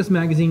help keep this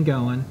magazine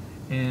going,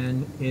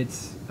 and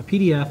it's a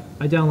PDF.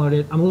 I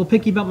downloaded it. I'm a little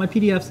picky about my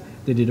PDFs.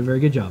 They did a very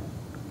good job.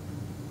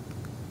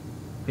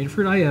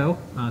 Adafruit.io,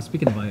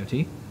 speaking of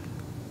IoT, a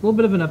little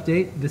bit of an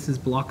update. This is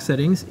block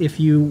settings. If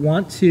you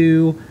want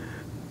to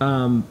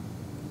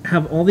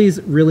have all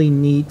these really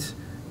neat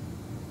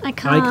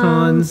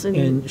icons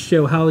and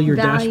show how your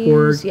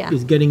values, dashboard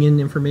is getting in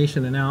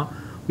information and out,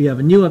 we have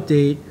a new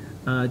update.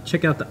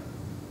 Check out the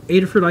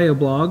Adafruit.io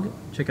blog,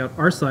 check out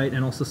our site,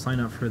 and also sign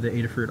up for the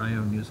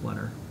Adafruit.io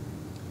newsletter.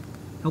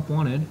 Help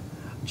wanted.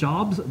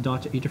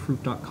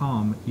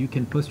 Jobs.adafruit.com. You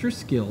can post your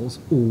skills,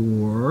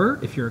 or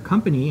if you're a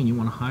company and you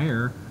want to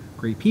hire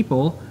great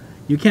people,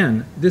 you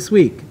can. This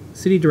week,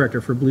 City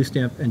Director for Blue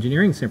Stamp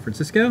Engineering, San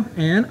Francisco,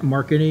 and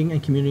Marketing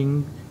and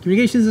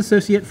Communications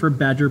Associate for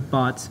Badger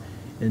Bots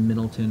in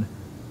Middleton,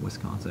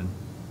 Wisconsin.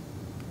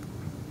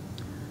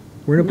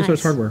 We're an open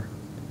source hardware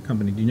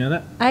company. Do you know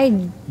that? I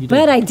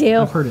bet I do.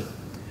 I've heard it.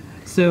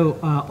 So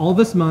all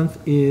this month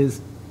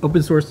is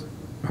open source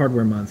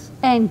hardware month.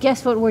 And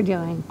guess what we're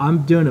doing?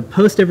 I'm doing a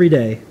post every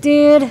day.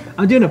 Dude.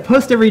 I'm doing a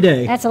post every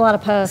day. That's a lot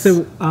of posts.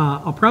 So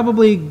I'll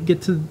probably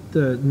get to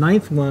the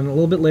 9th one a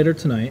little bit later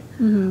tonight.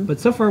 But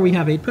so far we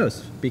have 8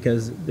 posts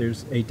because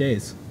there's 8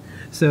 days.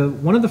 So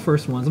one of the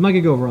first ones, I'm not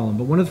going to go over all of them,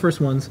 but one of the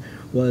first ones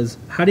was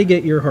how to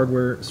get your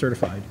hardware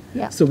certified.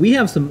 Yeah. So we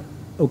have some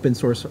open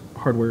source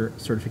hardware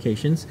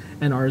certifications,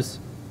 and ours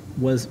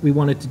was, we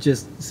wanted to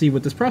just see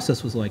what this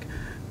process was like.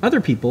 Other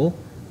people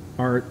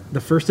are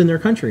the first in their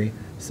country.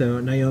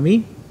 So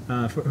Naomi,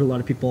 who a lot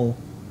of people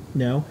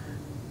know,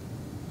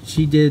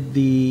 she did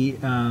the,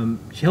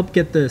 she helped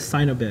get the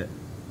Sinobit.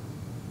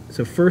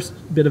 So first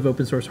bit of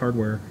open source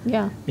hardware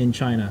in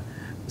China.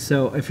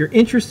 So if you're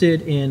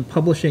interested in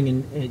publishing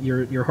in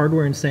your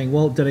hardware and saying,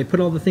 well, did I put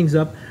all the things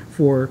up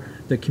for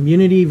the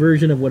community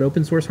version of what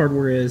open source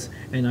hardware is,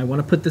 and I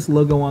want to put this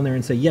logo on there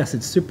and say, yes,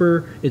 it's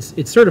super,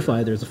 it's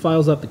certified, there's the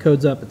files up, the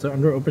code's up, it's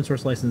under open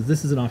source license,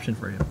 this is an option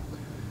for you.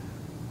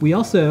 We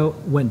also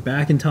went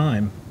back in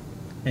time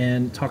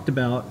and talked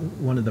about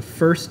one of the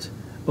first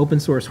open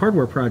source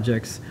hardware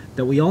projects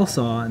that we all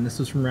saw, and this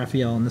was from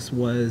Raphael, and this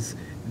was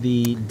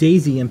the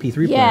Daisy MP3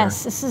 player.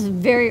 Yes, this is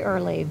very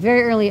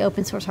early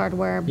open source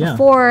hardware.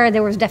 Before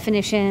there was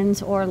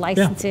definitions or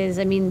licenses.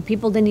 I mean,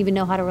 people didn't even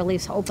know how to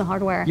release open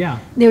hardware.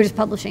 They were just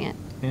publishing it.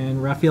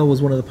 And Raphael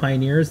was one of the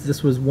pioneers.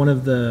 This was one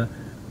of the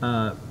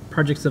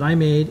projects that I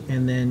made,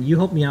 and then you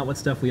helped me out with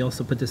stuff. We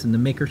also put this in the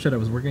Makershed. I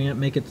was working at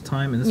Make at the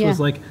time, and this was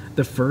like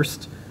the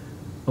first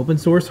open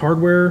source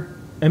hardware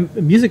and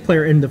music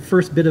player, and the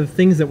first bit of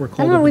things that were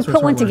called open source we put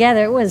hardware. one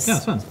together. It was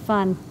it's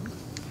fun.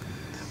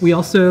 We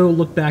also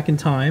looked back in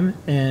time,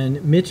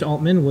 and Mitch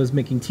Altman was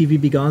making TV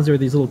Begons. There were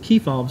these little key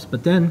fobs,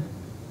 but then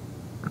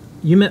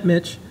you met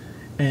Mitch,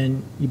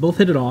 and you both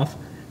hit it off,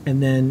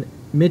 and then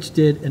Mitch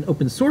did an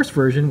open source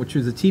version, which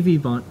was a TV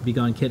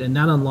Begon kit, and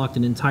that unlocked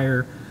an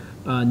entire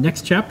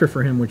next chapter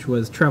for him, which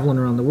was traveling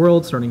around the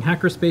world, starting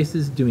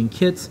hackerspaces, doing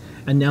kits,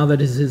 and now that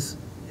is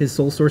his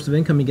sole source of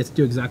income. He gets to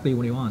do exactly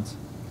what he wants.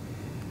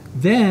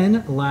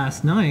 Then,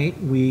 last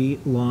night, we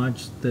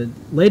launched the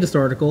latest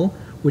article,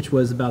 which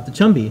was about the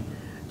Chumby.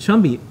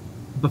 Chumby,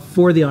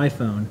 before the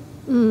iPhone,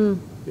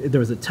 there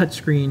was a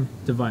touchscreen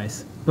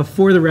device.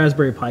 Before the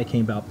Raspberry Pi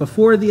came out,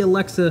 before the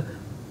Alexa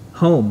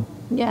Home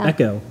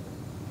Echo,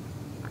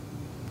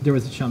 there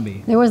was a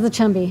Chumby. There was the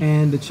Chumby.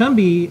 And the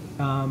Chumby,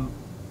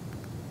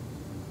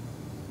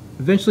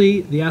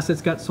 eventually the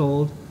assets got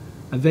sold.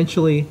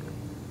 Eventually,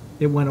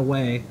 it went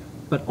away.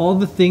 But all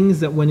the things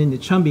that went into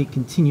Chumby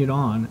continued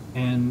on.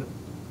 And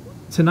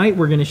tonight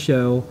we're going to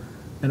show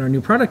in our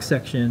new product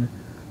section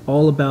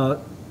all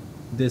about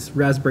this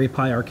Raspberry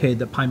Pi arcade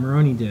that Pi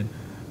Moroni did.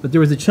 But there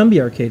was a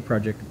Chumby arcade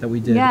project that we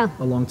did a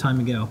long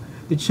time ago.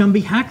 The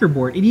Chumby hacker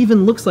board, it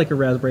even looks like a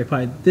Raspberry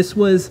Pi. This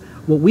was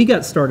what we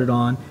got started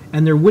on,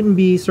 and there wouldn't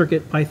be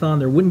CircuitPython,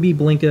 there wouldn't be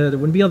Blinka, there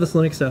wouldn't be all this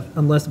Linux stuff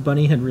unless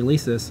Bunny had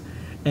released this.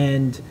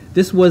 And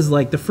this was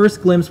like the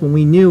first glimpse when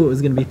we knew it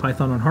was going to be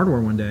Python on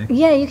hardware one day.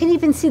 Yeah, you can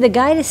even see the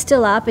guide is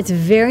still up. It's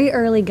very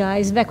early,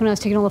 guys. Back when I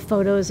was taking all the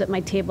photos at my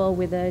table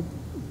with a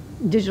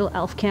digital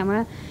ELF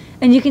camera.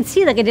 And you can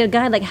see, like, I did a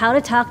guide, like how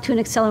to talk to an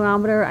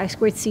accelerometer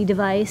I2C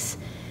device.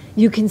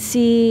 You can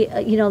see,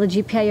 you know, the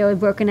GPIO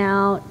broken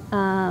out,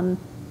 and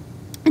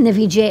the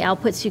VGA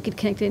outputs so you could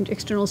connect an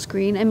external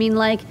screen. I mean,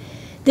 like,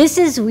 this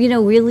is, you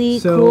know, really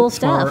cool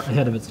stuff. So far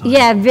ahead of its time.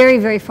 Yeah, very,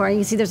 very far. You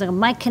can see there's like a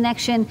mic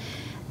connection.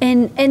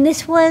 And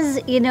this was,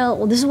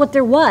 this is what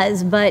there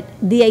was, but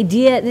the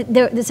idea,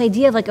 this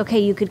idea of like, okay,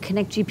 you could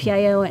connect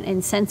GPIO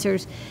and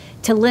sensors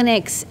to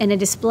Linux and a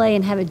display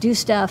and have it do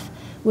stuff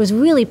was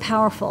really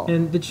powerful.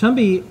 And the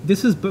Chumby,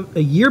 this is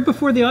a year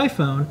before the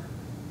iPhone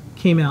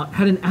came out,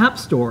 had an app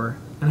store,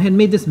 and I had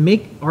made this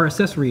Make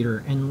RSS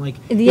reader, and like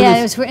it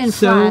was in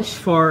so Flash.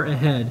 far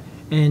ahead,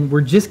 and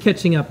we're just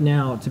catching up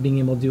now to being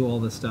able to do all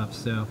this stuff.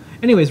 So,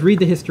 anyways, read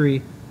the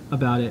history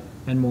about it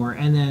and more.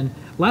 And then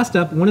last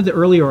up, one of the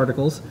earlier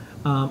articles,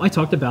 I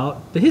talked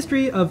about the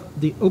history of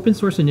the open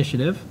source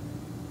initiative,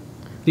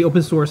 the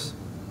Open Source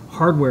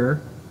Hardware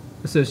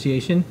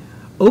Association,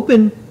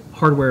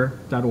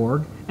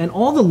 openhardware.org, and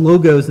all the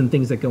logos and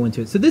things that go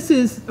into it. So this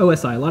is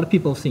OSI. A lot of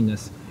people have seen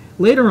this.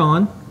 Later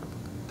on,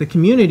 the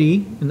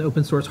community in the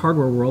open source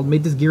hardware world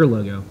made this gear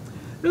logo.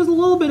 There was a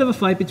little bit of a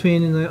fight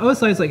between, and the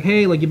OSI is like,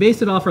 hey, like you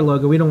based it off our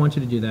logo, we don't want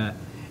you to do that.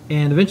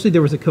 And eventually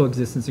there was a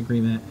coexistence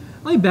agreement.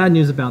 The only bad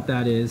news about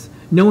that is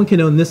no one can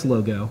own this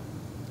logo,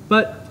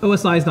 but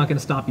OSI is not going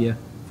to stop you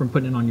from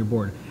putting it on your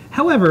board.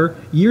 However,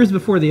 years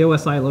before the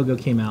OSI logo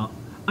came out,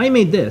 I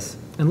made this,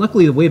 and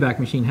luckily the Wayback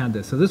Machine had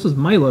this. So this was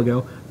my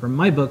logo for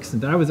my books,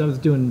 and I was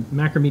doing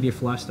Macromedia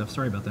Flash stuff.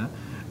 Sorry about that.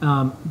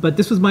 But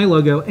this was my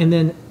logo, and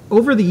then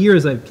over the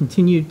years I've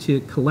continued to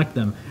collect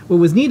them. What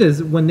was neat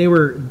is when they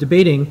were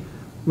debating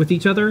with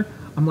each other,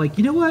 I'm like,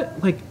 you know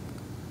what? Like,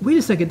 wait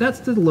a second, that's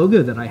the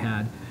logo that I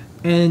had.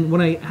 And when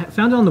I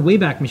found it on the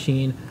Wayback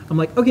Machine, I'm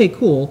like, okay,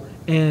 cool.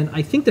 And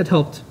I think that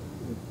helped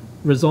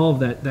resolve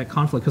that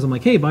conflict, because I'm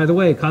like, hey, by the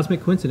way,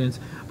 cosmic coincidence.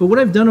 But what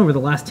I've done over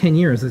the last 10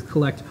 years is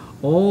collect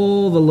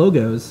all the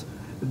logos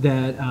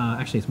that,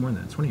 actually it's more than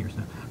that, it's 20 years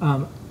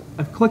now.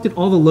 I've collected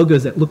all the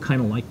logos that look kind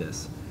of like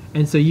this.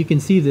 And so you can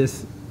see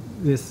this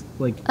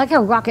like I like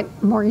how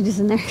Rocket Mortgage is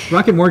in there.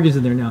 Rocket Mortgage is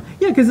in there now.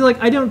 Yeah, because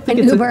like I don't think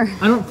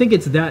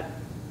it's that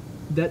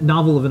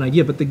novel of an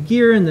idea, but the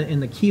gear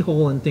and the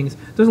keyhole and things,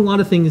 there's a lot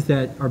of things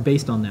that are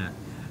based on that.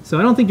 So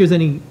I don't think there's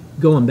any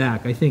going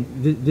back. I think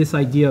this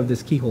idea of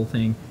this keyhole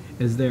thing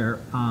is there,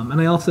 and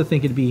I also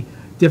think it'd be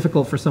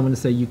difficult for someone to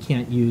say you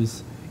can't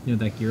use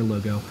that gear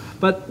logo.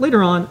 But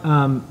later on,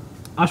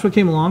 OSHWA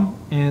came along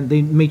and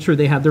they made sure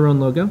they had their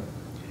own logo.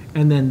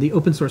 And then the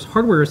Open Source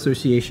Hardware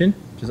Association,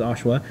 which is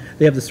OSHWA,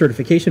 they have the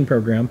certification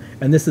program,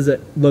 and this is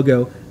a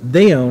logo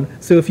they own.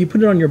 So if you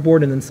put it on your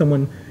board and then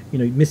someone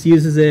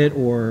misuses it,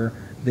 or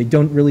they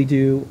don't really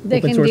do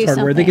open source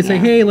hardware, they can say,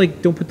 hey,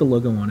 like, don't put the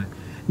logo on it.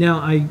 Now,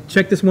 I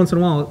check this once in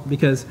a while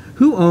because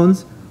who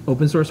owns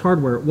open source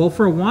hardware? Well,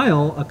 for a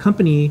while, a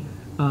company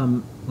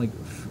like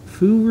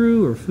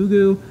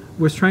Fugu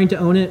was trying to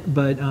own it,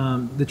 but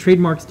the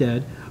trademark's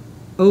dead.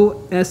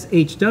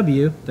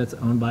 OSHW, that's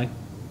owned by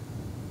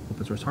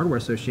Open Source Hardware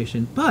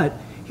Association. But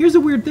here's a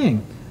weird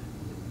thing.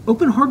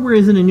 Open hardware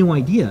isn't a new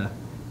idea.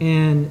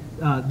 And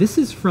this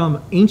is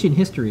from ancient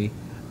history.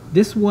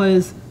 This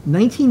was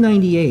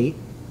 1998.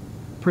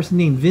 A person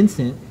named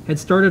Vincent had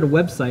started a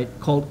website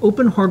called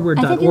openhardware.org.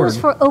 I think it was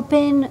for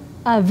open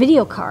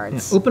video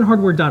cards. Yeah,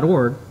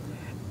 openhardware.org.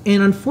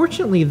 And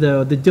unfortunately,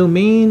 though, the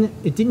domain,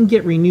 it didn't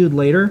get renewed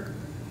later.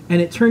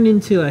 And it turned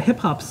into a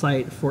hip-hop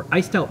site for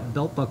iced out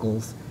belt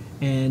buckles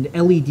and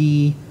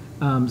LED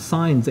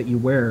signs that you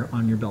wear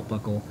on your belt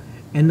buckle.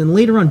 And then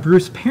later on,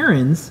 Bruce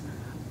Perens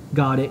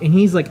got it, and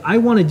he's like, I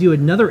want to do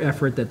another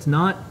effort that's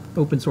not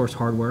open source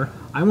hardware.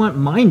 I want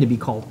mine to be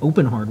called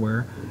Open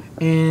Hardware.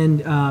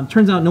 And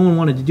turns out no one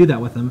wanted to do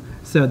that with him,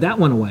 so that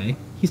went away.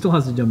 He still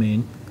has the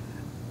domain.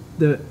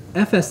 The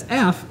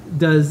FSF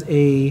does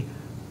a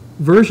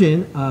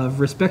version of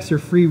Respects Your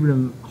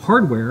Freedom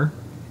hardware,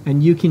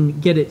 and you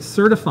can get it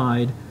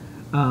certified,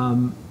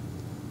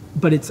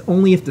 but it's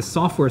only if the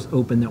software is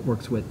open that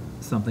works with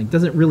something. It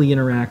doesn't really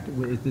interact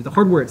with the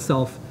hardware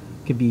itself.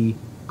 Could be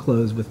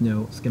closed with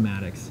no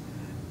schematics.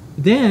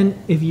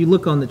 Then, if you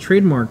look on the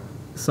trademark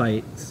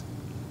sites,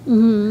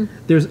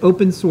 there's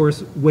open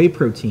source whey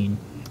protein,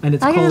 and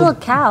it's I got called a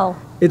little cow.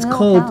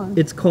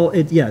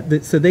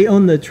 So they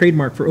own the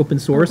trademark for open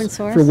source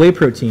for whey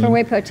protein. For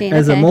whey protein,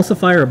 as okay. a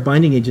emulsifier or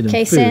binding agent in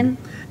Casein,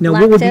 food. Now,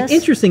 what would be lactose.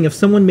 interesting if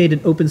someone made an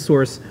open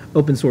source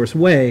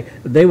whey,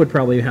 they would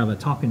probably have a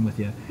talk-in with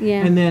you.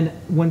 Yeah. And then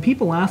when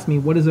people ask me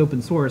what is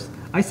open source,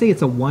 I say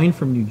it's a wine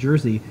from New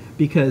Jersey,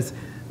 because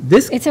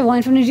it's a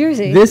wine from New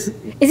Jersey. Is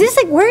this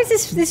like, where is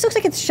this? This looks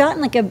like it's shot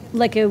in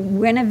like a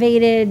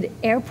renovated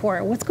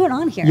airport. What's going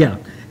on here? Yeah.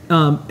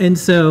 And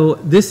so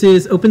this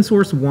is open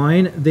source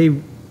wine.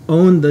 They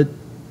own the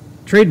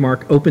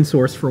trademark open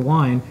source for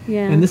wine.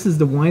 Yeah. And this is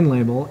the wine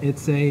label.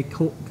 It's a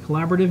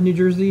collaborative New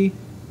Jersey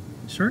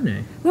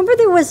Chardonnay. Remember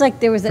there was an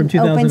open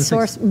 2006.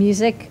 source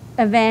music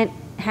event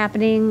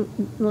happening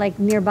like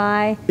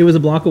nearby? It was a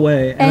block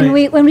away. And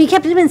when we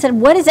kept it and said,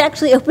 what is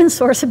actually open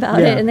source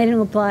about it? And they didn't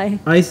reply.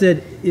 I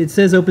said, it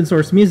says open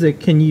source music.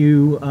 Can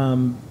you,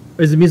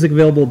 is the music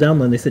available to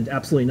download? And they said,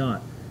 absolutely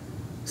not.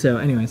 So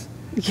anyways,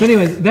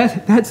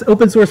 that's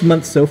open source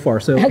month so far.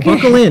 So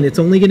buckle in. It's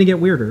only going to get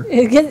weirder.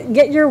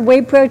 Get your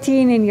whey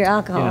protein and your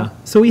alcohol. Yeah.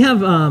 So we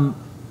have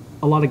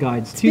a lot of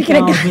guides. Speaking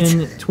of guides.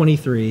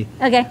 2023.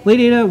 Okay.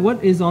 Lady Ada,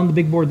 what is on the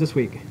big board this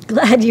week?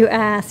 Glad you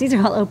asked. These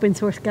are all open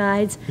source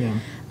guides.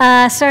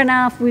 Yeah. Starting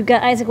off, we've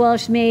got Isaac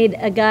Welsh made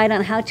a guide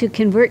on how to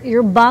convert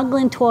your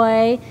Boglin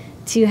toy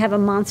to have a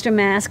monster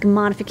mask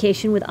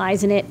modification with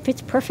eyes in it.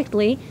 Fits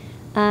perfectly.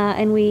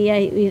 And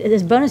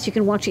as a bonus, you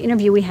can watch the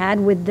interview we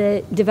had with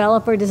the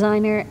developer,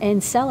 designer,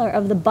 and seller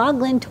of the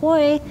Boglin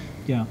toy.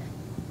 Yeah.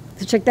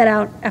 So check that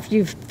out after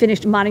you've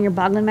finished modding your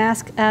Boglin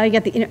mask. You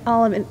got the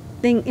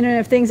Internet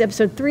of Things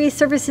episode 3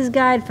 services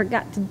guide.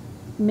 Forgot to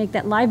make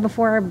that live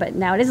before, but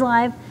now it is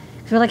live.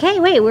 So we're like, hey,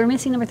 wait, we're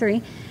missing number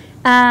 3.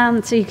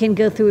 So you can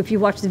go through, if you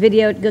watch the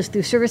video, it goes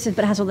through services,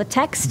 but it has all the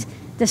text,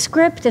 the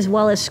script, as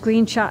well as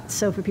screenshots.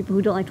 So for people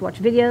who don't like to watch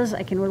videos,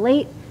 I can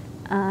relate.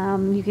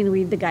 You can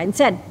read the guide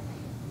instead.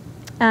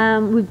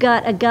 We've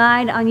got a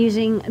guide on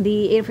using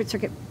the Adafruit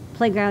Circuit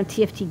Playground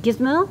TFT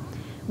Gizmo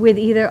with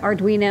either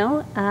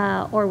Arduino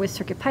or with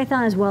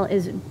CircuitPython, as well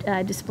as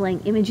displaying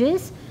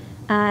images.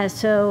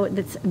 So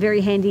that's very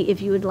handy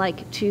if you would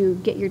like to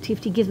get your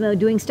TFT Gizmo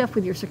doing stuff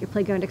with your Circuit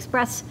Playground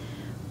Express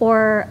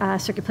or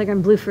Circuit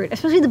Playground Bluefruit.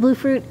 Especially the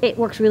Bluefruit, it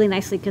works really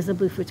nicely because the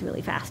Bluefruit's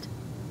really fast.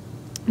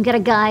 We've got a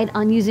guide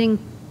on using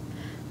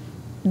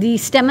the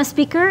Stemma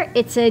speaker.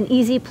 It's an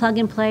easy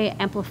plug-and-play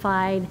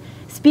amplified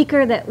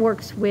speaker that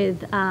works with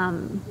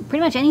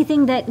pretty much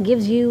anything that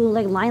gives you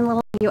like line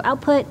level audio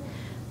output.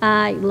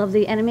 I love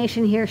the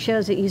animation here,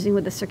 shows it using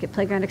with the Circuit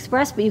Playground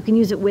Express, but you can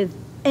use it with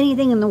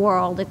anything in the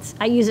world.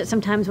 I use it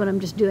sometimes when I'm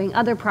just doing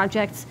other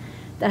projects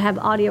that have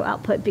audio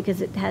output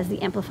because it has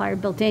the amplifier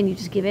built in. You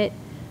just give it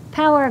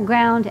power,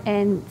 ground,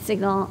 and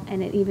signal,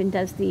 and it even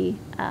does the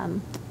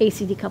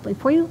AC decoupling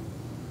for you.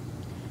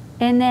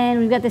 And then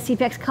we've got the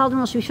CPX Cauldron.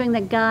 We'll be showing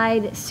that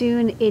guide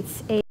soon.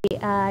 It's a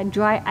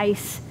dry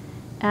ice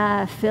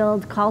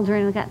filled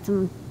cauldron. We've got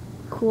some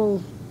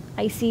cool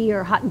icy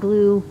or hot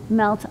glue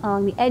melt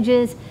along the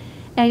edges.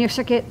 And your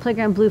Circuit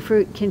Playground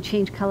Bluefruit can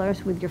change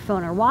colors with your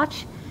phone or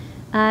watch.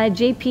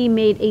 JP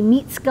made a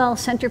meat skull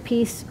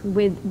centerpiece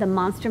with the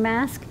monster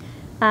mask.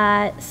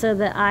 So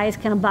the eyes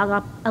kind of bog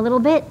up a little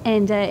bit.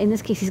 And in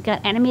this case, he's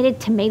got animated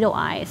tomato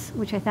eyes,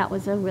 which I thought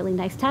was a really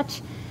nice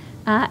touch.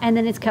 And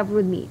then it's covered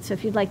with meat. So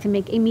if you'd like to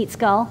make a meat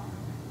skull,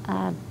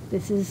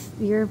 this is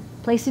your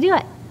place to do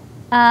it.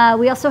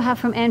 We also have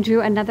from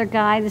Andrew another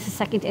guide. This is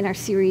second in our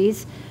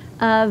series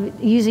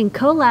of using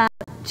Colab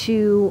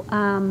to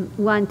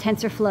run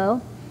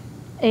TensorFlow.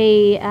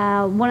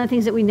 One of the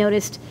things that we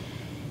noticed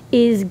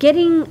is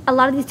getting a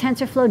lot of these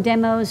TensorFlow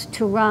demos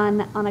to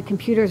run on a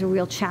computer is a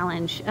real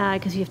challenge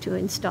because you have to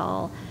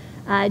install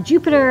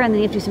Jupyter and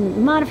then you have to do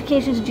some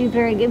modifications to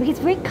Jupyter. It gets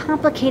very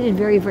complicated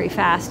very, very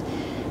fast.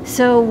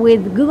 So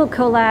with Google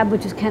Colab,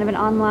 which is kind of an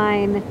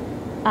online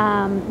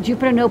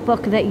Jupyter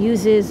notebook that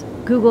uses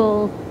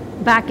Google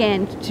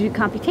backend to do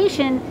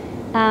computation,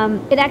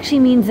 it actually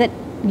means that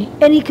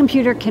any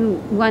computer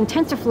can run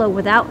TensorFlow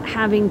without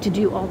having to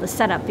do all the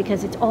setup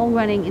because it's all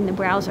running in the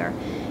browser.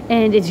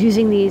 And it's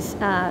using these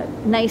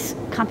nice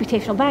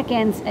computational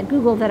backends at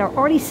Google that are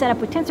already set up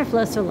with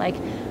TensorFlow. So like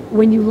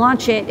when you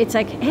launch it, it's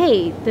like,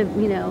 hey,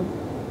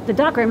 the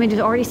Docker image is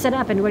already set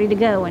up and ready to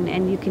go,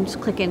 and you can just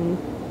click and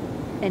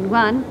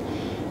run.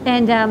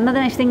 And another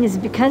nice thing is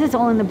because it's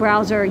all in the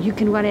browser, you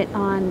can run it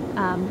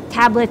on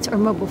tablets or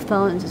mobile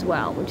phones as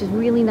well, which is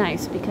really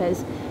nice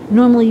because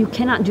normally you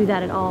cannot do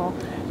that at all.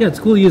 Yeah, it's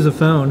cool to use a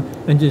phone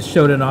and just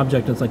show it an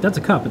object. It's like, that's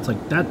a cup. It's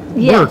like, that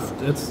works.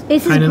 This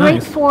is great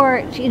nice.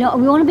 For, we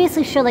want to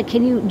basically show, like,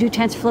 can you do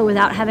TensorFlow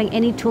without having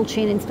any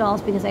toolchain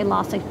installs, because I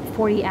lost like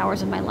 40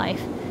 hours of my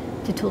life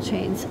to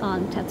toolchains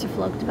on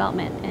TensorFlow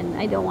development, and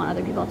I don't want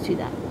other people to do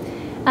that.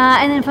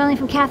 And then finally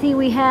from Kathy,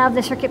 we have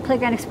the Circuit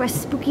Playground Express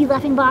Spooky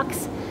Laughing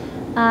Box.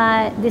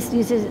 This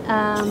uses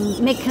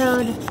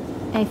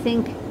MakeCode, I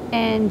think,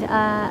 and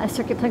a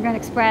Circuit Playground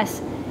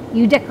Express.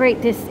 You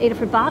decorate this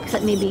Adafruit box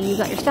that maybe you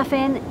got your stuff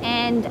in,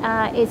 and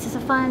it's just a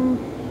fun,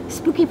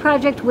 spooky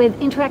project with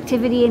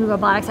interactivity and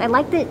robotics. I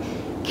like that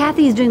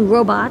Kathy is doing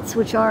robots,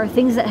 which are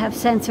things that have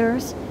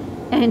sensors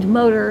and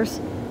motors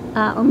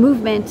or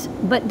movement,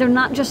 but they're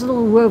not just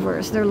little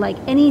rovers. They're like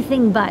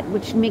anything but,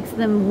 which makes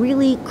them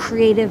really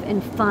creative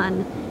and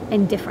fun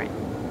and different.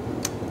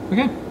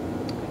 Okay.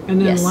 And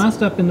then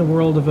last up in the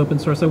world of open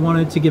source, I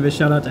wanted to give a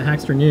shout out to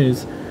Hackster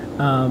News.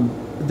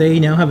 They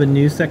now have a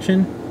news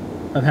section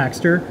of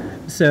Hackster.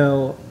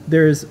 So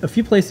there's a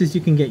few places you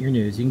can get your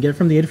news. You can get it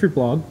from the Adafruit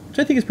blog, which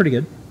I think is pretty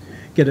good.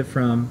 Get it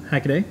from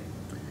Hackaday.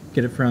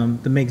 Get it from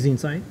the magazine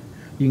site.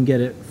 You can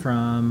get it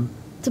from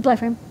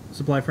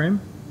SupplyFrame.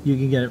 You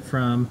can get it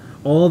from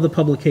all of the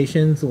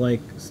publications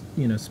like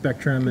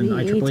Spectrum and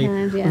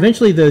IEEE. Yeah.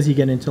 Eventually those you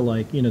get into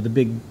like the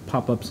big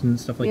pop-ups and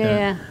stuff like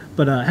that.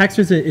 But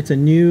Hackster's it's a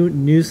new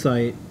news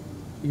site.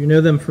 You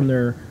know them from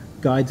their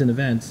guides and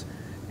events.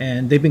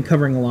 And they've been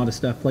covering a lot of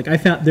stuff. Like I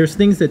found there's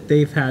things that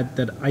they've had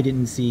that I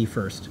didn't see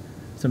first.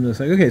 So I'm just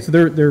like, okay, so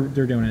they're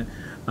doing it.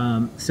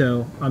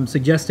 So I'm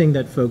suggesting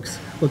that folks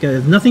look at it.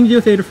 It has nothing to do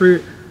with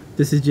Adafruit.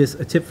 This is just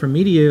a tip from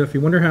me to you. If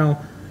you wonder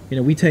how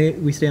we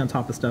stay on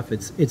top of stuff,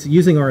 it's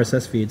using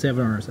RSS feeds. They have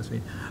an RSS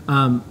feed,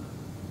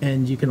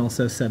 and you can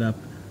also set up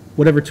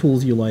whatever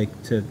tools you like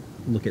to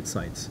look at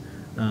sites.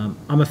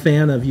 I'm a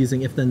fan of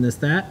using if then this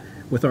that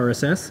with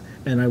RSS,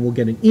 and I will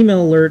get an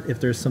email alert if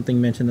there's something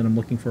mentioned that I'm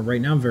looking for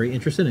right now. I'm very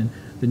interested in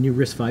the new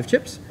RISC-V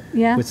chips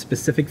with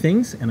specific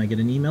things, and I get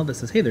an email that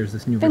says, hey, there's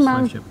this new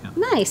RISC-V chip. Yeah.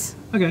 Nice.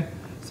 Okay,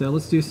 so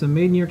let's do some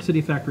Made in New York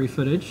City factory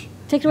footage.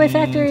 Take it away,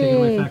 factory. Take it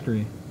away,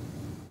 factory.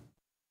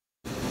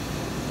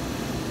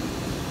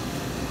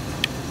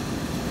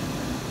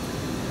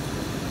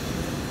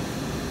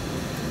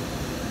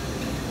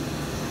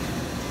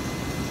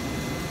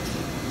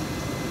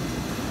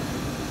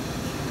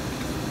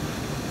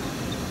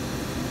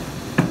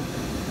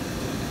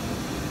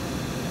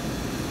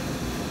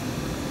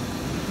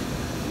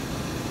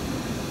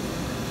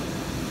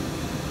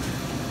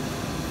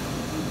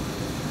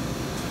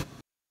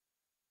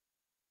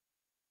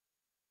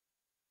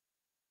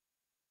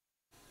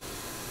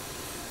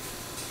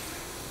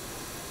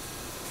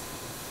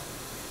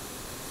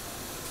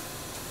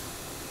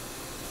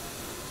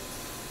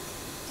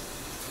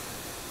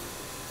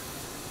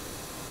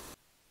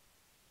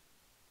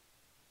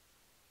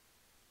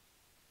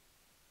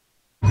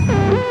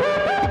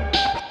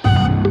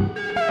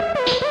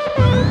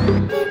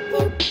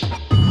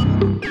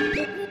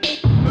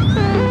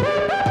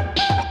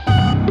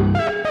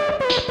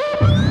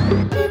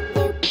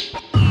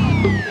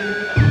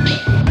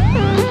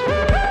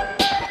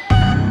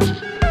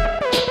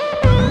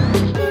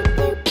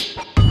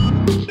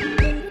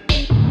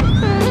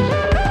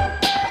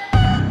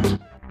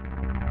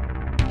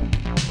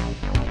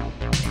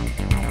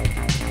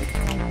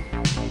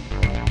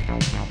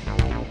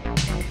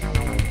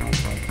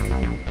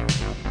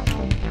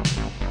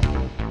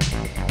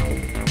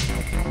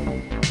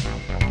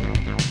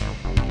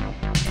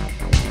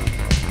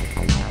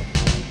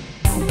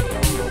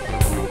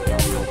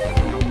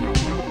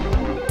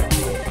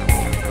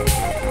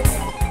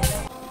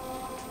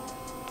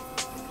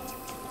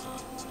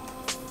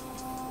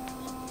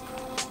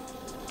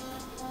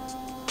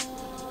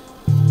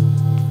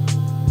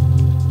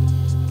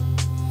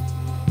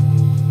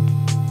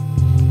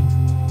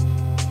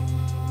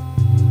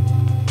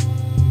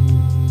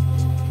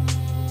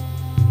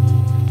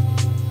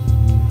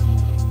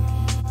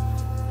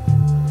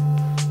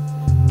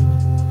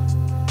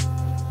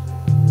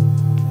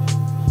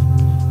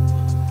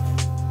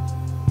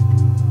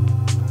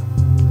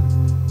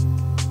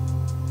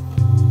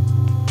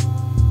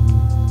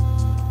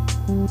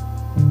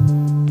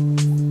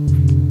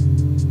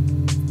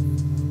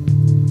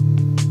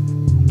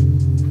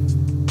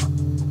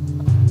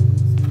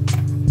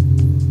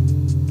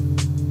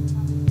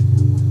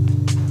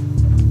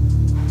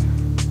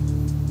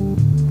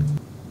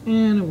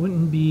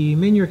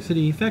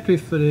 City factory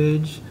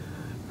footage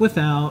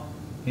without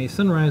a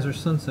sunrise or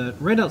sunset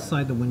right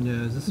outside the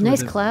windows. This is nice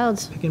where the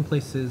clouds. Pick-in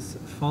places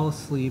fall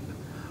asleep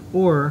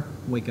or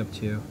wake up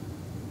to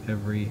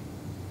every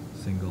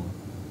single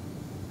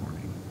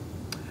morning.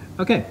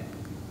 Okay,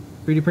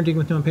 3D printing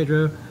with Noah and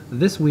Pedro.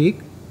 This week,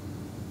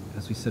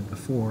 as we said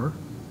before,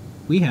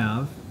 we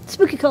have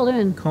Spooky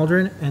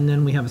Cauldron, and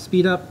then we have a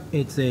speed up.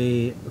 It's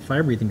a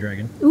fire-breathing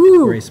dragon.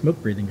 Ooh. Or a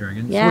smoke-breathing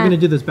dragon. Yeah. So we're going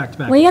to do this back to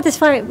back. Well, you got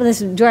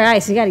this dry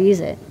ice. You got to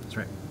use it. That's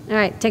right. All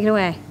right, take it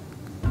away.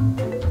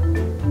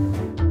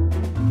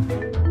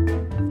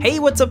 Hey,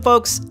 what's up,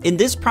 folks? In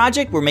this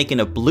project, we're making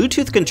a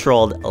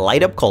Bluetooth-controlled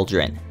light-up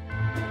cauldron.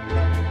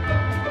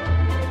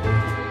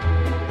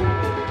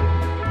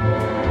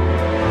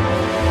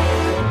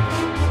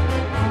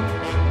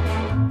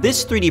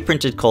 This 3D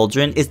printed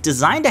cauldron is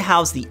designed to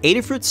house the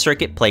Adafruit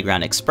Circuit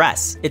Playground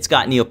Express. It's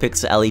got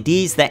NeoPixel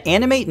LEDs that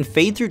animate and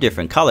fade through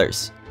different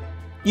colors.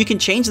 You can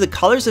change the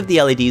colors of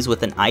the LEDs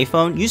with an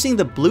iPhone using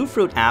the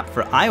Bluefruit app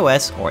for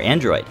iOS or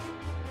Android.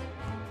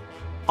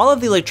 All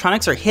of the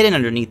electronics are hidden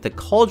underneath the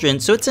cauldron,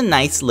 so it's a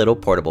nice little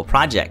portable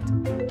project.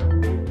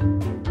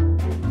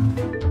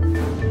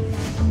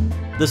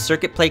 The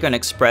Circuit Playground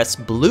Express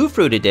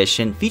Bluefruit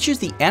Edition features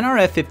the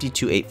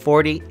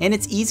NRF52840, and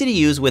it's easy to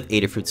use with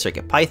Adafruit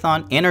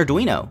CircuitPython and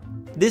Arduino.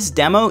 This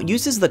demo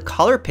uses the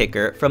color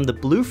picker from the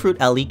Bluefruit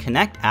LE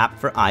Connect app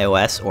for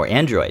iOS or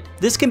Android.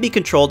 This can be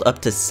controlled up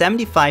to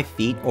 75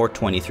 feet or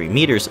 23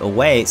 meters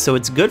away, so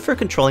it's good for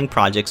controlling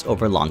projects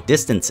over long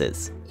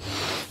distances.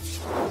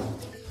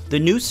 The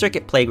new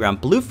Circuit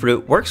Playground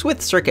Bluefruit works with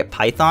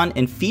CircuitPython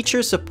and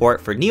features support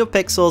for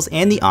NeoPixels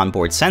and the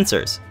onboard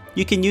sensors.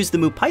 You can use the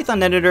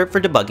MooPython editor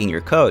for debugging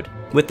your code.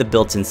 With the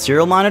built-in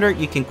serial monitor,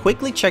 you can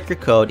quickly check your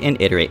code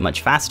and iterate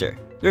much faster.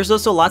 There's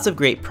also lots of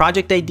great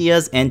project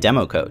ideas and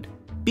demo code.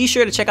 Be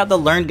sure to check out the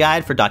Learn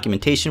Guide for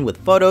documentation with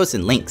photos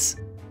and links.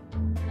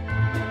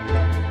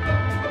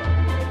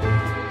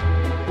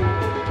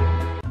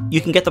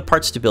 You can get the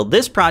parts to build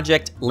this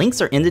project,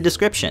 links are in the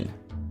description.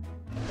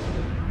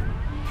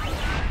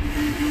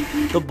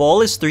 The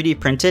bowl is 3D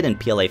printed in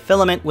PLA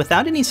filament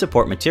without any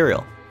support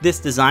material. This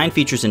design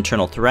features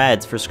internal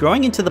threads for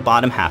screwing into the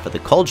bottom half of the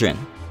cauldron.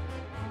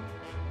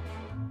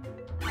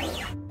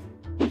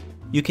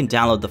 You can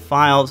download the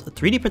files,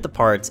 3D print the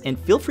parts, and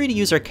feel free to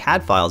use our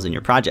CAD files in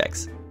your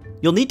projects.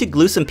 You'll need to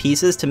glue some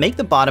pieces to make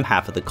the bottom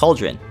half of the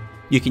cauldron.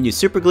 You can use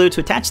super glue to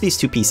attach these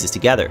two pieces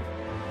together.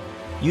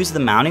 Use the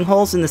mounting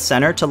holes in the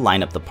center to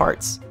line up the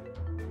parts.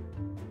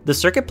 The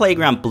Circuit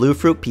Playground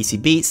Bluefruit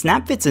PCB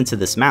snap fits into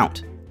this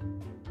mount.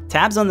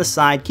 Tabs on the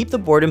side keep the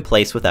board in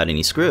place without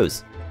any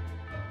screws.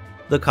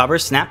 The cover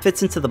snap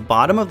fits into the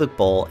bottom of the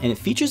bowl and it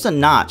features a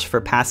notch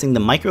for passing the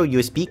micro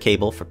USB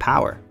cable for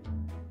power.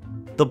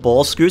 The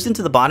bowl screws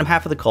into the bottom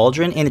half of the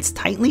cauldron and it's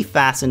tightly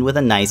fastened with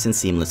a nice and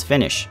seamless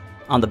finish.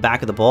 On the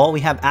back of the bowl, we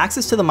have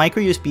access to the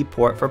micro USB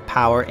port for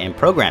power and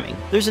programming.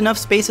 There's enough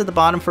space at the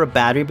bottom for a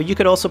battery, but you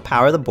could also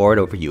power the board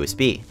over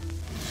USB.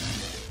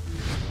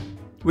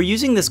 We're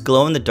using this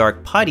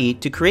glow-in-the-dark putty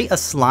to create a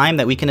slime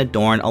that we can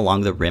adorn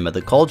along the rim of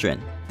the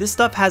cauldron. This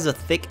stuff has a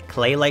thick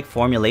clay-like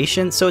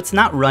formulation, so it's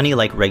not runny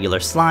like regular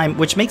slime,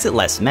 which makes it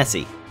less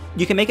messy.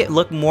 You can make it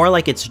look more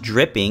like it's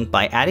dripping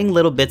by adding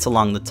little bits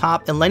along the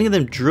top and letting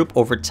them droop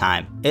over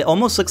time. It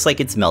almost looks like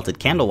it's melted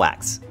candle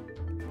wax.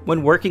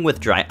 When working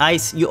with dry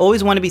ice, you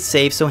always want to be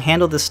safe, so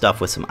handle this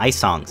stuff with some ice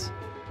tongs.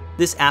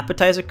 This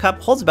appetizer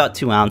cup holds about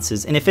 2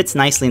 ounces and it fits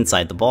nicely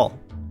inside the bowl.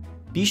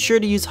 Be sure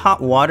to use hot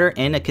water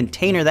and a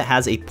container that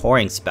has a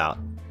pouring spout.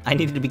 I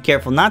needed to be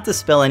careful not to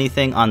spill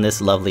anything on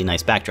this lovely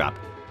nice backdrop.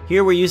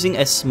 Here we're using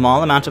a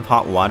small amount of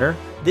hot water.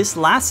 This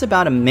lasts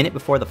about a minute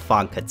before the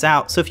fog cuts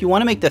out, so if you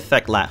want to make the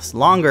effect last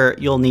longer,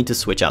 you'll need to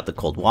switch out the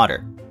cold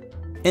water.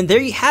 And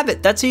there you have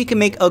it, that's how you can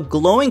make a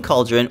glowing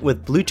cauldron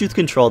with Bluetooth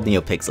controlled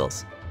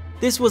NeoPixels.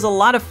 This was a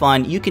lot of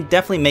fun. You can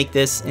definitely make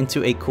this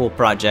into a cool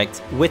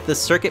project. With the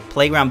Circuit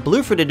Playground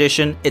Bluefruit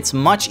Edition, it's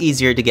much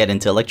easier to get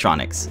into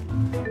electronics.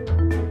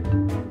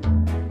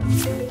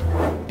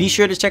 Be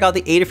sure to check out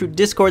the Adafruit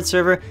Discord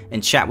server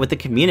and chat with the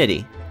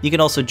community. You can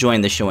also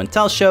join the Show and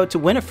Tell show to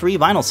win a free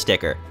vinyl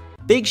sticker.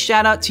 Big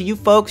shout out to you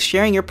folks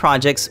sharing your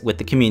projects with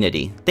the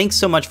community. Thanks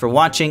so much for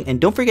watching,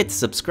 and don't forget to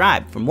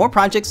subscribe for more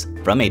projects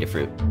from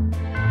Adafruit.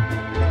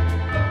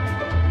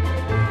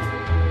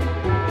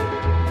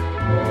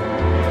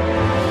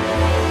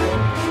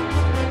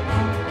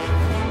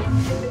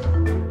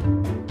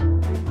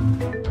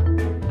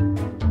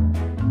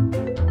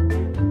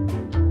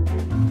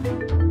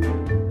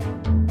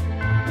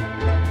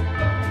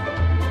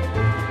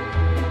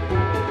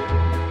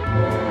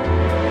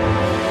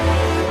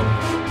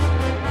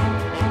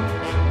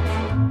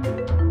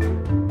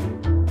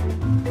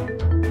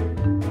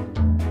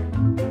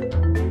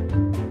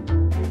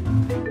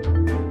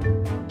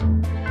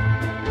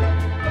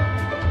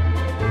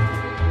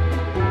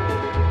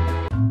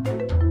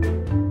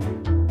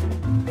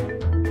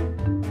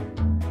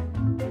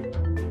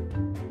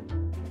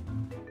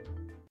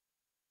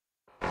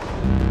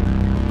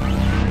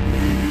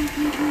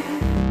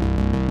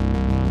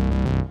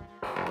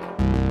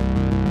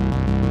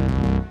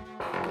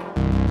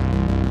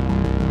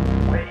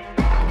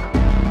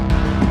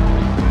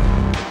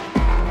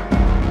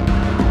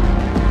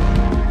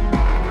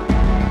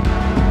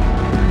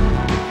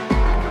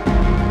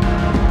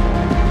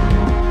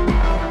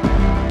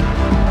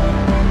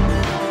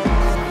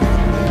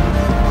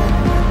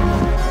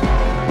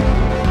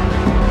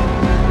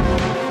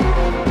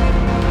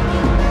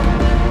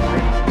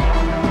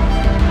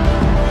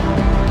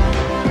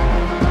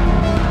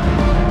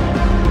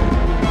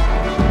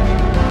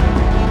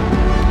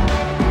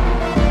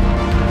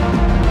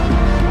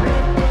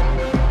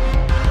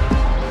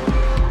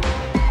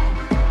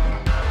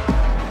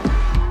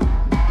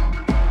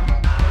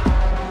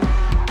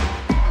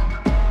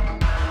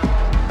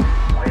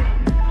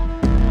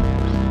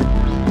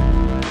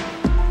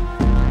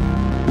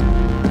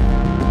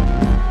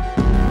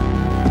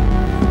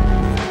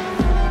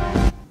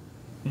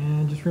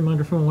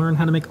 Reminder, if you want to learn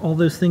how to make all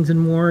those things and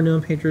more, Noah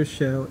and Pedro's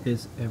show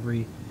is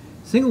every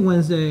single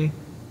Wednesday,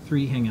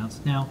 3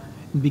 Hangouts. Now,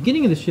 in the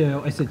beginning of the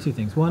show, I said 2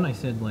 things. One, I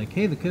said, like,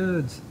 hey, the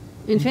code's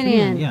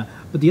Infineon. Yeah.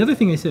 But the other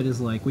thing I said is,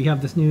 like, we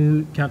have this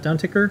new countdown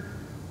ticker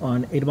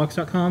on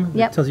adabox.com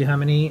that tells you how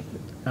many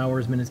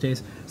hours, minutes,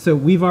 days. So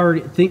we've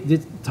already,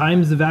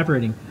 time's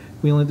evaporating.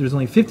 There's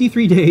only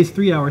 53 days,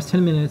 3 hours,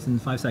 10 minutes,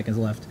 and 5 seconds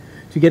left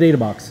to get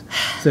Adabox.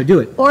 So do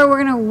it. Or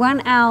we're going to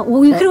run out. Well,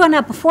 we could run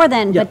out before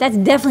then, but that's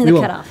definitely the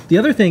cutoff. The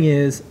other thing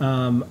is,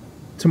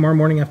 tomorrow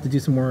morning I have to do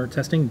some more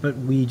testing, but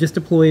we just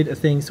deployed a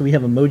thing, so we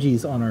have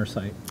emojis on our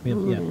site. Yeah,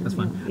 that's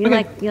fine. You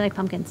like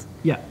pumpkins.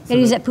 Yeah. So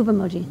use that poop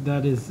emoji.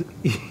 That is,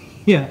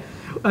 yeah.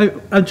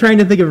 I'm trying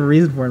to think of a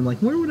reason for it. I'm like,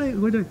 where would I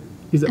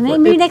use it and for?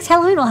 then maybe next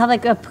Halloween we'll have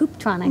like a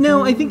poop-tron.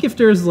 No, I think if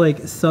there's like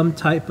some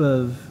type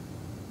of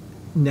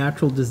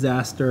natural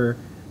disaster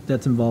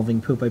that's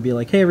involving poop, I'd be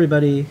like, hey,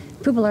 everybody.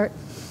 Poop alert.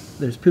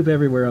 There's poop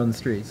everywhere on the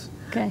streets.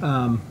 Okay.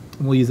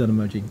 We'll use that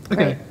emoji.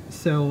 Okay. Great.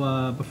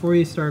 So before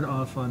we start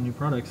off on new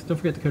products, don't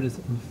forget the code is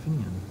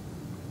Infineon.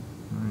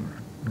 All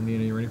right. Are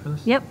you ready for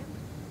this? Yep.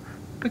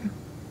 Okay.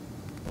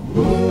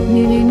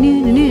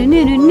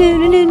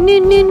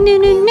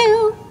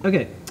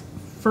 Okay.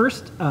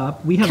 First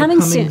up, we have Coming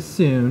a coming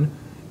soon,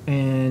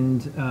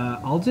 and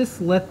I'll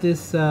just let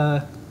this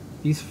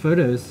these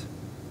photos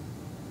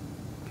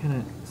kind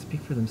of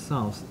speak for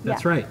themselves.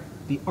 That's right.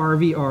 The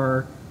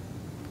RVR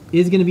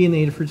is going to be in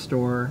the Adafruit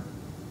store.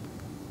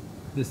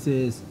 This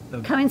is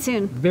a coming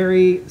soon.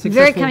 Very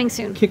successful coming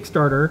soon.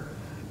 Kickstarter,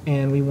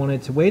 and we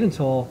wanted to wait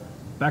until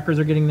backers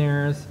are getting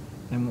theirs,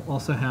 and we'll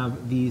also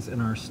have these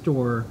in our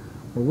store.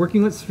 We're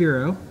working with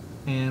Sphero,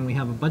 and we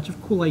have a bunch of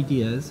cool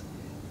ideas,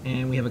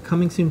 and we have a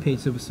coming soon page,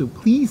 so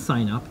please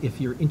sign up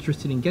if you're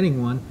interested in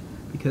getting one,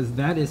 because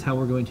that is how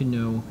we're going to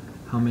know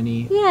how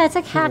many. Yeah, it's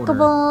like to order.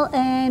 hackable,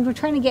 and we're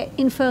trying to get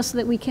info so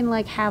that we can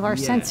like have our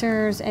Yeah.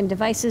 sensors and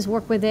devices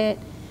work with it.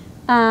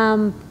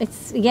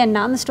 It's again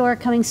not in the store,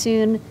 coming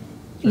soon.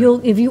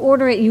 If you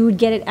order it, you would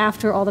get it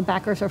after all the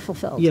backers are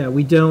fulfilled. Yeah,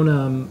 we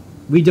don't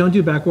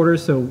do back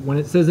orders, so when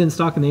it says in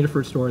stock in the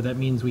Adafruit store, that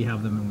means we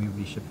have them and we will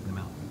be shipping them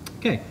out.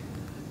 Okay,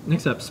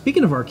 next up,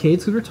 speaking of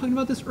arcades, because we were talking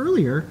about this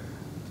earlier,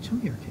 show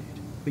me arcade,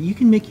 but you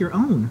can make your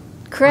own.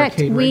 Correct.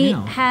 Arcade We right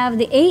now. have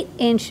the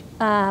 8-inch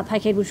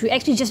Piecade, which we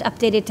actually just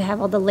updated to have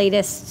all the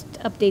latest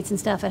updates and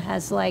stuff. It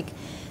has like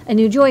a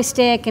new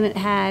joystick, and it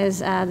has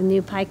the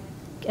new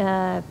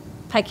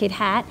Piecade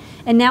hat.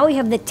 And now we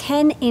have the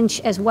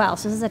 10-inch as well.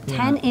 So this is a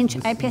 10-inch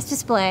this IPS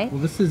display.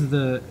 Well, this is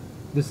the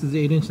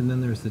 8-inch, and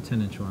then there's the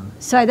 10-inch one.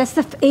 Sorry, that's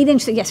the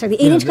 8-inch. Yes, sorry,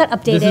 the 8-inch got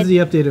updated. This is the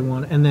updated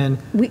one, and then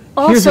We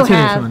here's also the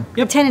 10-inch have one.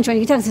 the 10-inch one.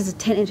 You can tell this is a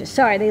 10 inches.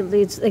 Sorry, they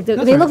That's look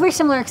all right. very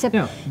similar, except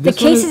Yeah, the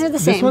this one cases are the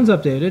same. This one's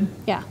updated,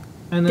 Yeah.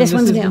 and then This this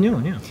one's is new. the new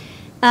one. Yeah.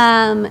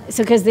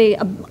 So because they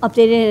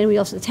updated it, and we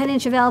also have the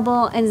 10-inch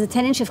available, and the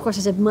 10-inch, of course,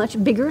 has a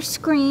much bigger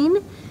screen,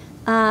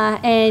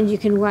 and you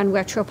can run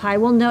RetroPie.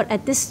 We'll note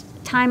at this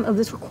time of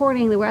this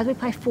recording, the Raspberry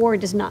Pi 4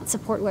 does not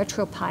support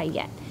RetroPie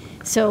yet.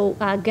 So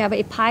grab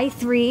a Pi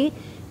 3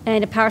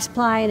 and a power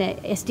supply and an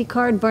SD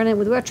card, burn it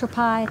with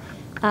RetroPie,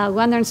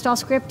 run their install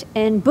script,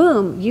 and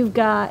boom, you've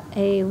got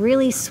a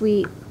really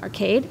sweet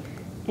arcade.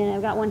 And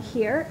I've got one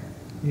here.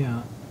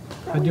 Yeah,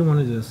 I do want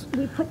to do this.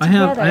 We put I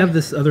have together.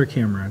 this other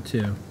camera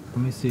too. Let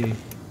me see.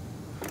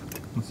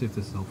 Let's see if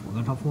this is helpful. Is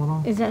that helpful at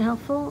all? Is that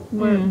helpful?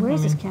 Where Yeah,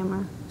 is I this mean-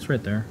 camera? It's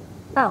right there.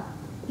 Oh,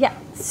 yeah.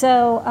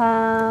 So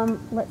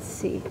let's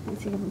see.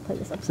 Let's see if I can play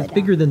this upside It's down.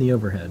 bigger than the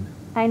overhead.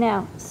 I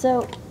know.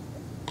 So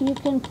you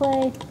can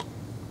play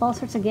all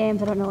sorts of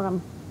games. I don't know what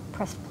I'm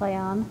pressed play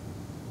on.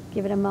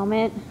 Give it a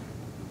moment.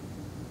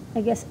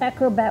 I guess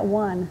Acrobat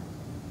 1.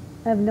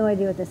 I have no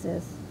idea what this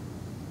is.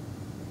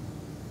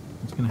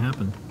 What's gonna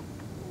happen?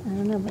 I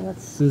don't know, but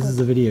let's So this is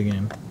a video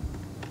game.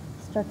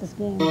 start this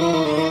game. Let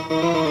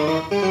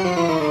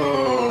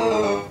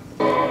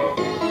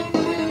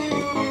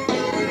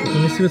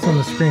me see what's on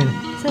the screen.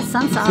 It says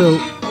Sunsoft. So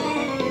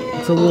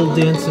it's a little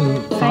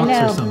dancing fox I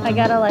know. or something. I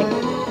gotta like.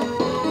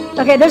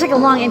 Okay, there's like a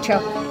long intro.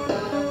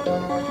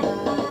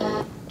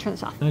 Turn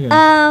this off. Okay.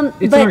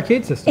 It's but an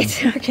arcade system.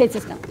 It's an arcade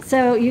system.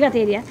 So you got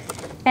the idea.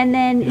 And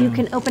then you Yeah.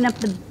 can open up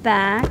the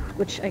back,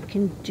 which I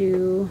can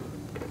do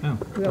Oh,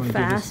 real wanna do this,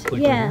 fast.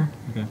 like, Yeah. right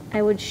here? Okay.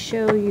 I would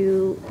show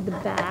you the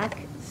back.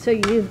 So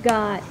you've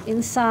got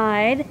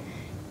inside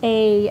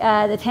the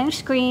 10-inch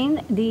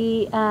screen,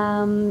 the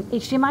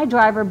HDMI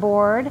driver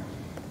board.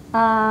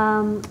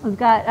 We've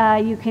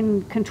got, you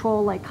can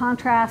control like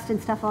contrast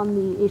and stuff on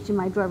the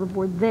HDMI driver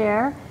board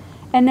there.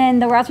 And then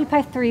the Raspberry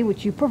Pi 3,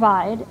 which you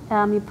provide,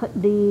 you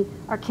put the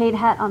arcade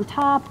hat on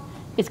top.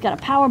 It's got a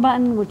power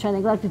button, which I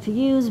neglected to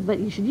use, but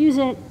you should use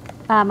it.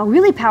 A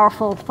really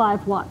powerful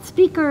 5-watt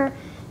speaker,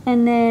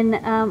 and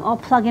then all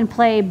plug and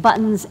play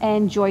buttons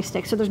and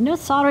joysticks. So there's no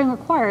soldering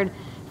required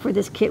for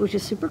this kit, which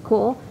is super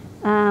cool.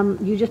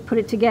 You just put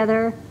it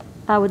together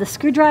with a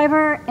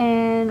screwdriver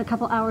and a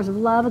couple hours of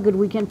love, a good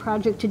weekend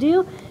project to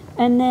do,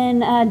 and then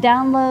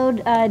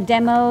download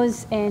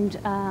demos and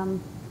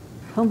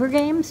homebrew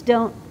games.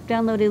 Don't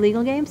download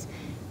illegal games.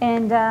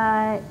 And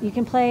you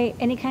can play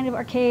any kind of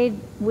arcade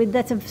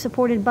that's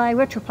supported by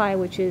RetroPie,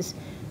 which is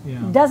Yeah.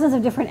 dozens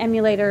of different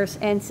emulators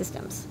and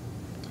systems.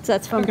 So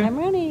that's from Okay.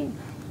 Emeroni.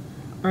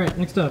 All right,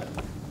 next up.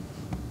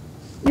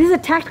 This is a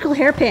tactical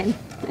hairpin.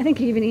 I think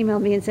you even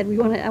emailed me and said,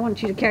 I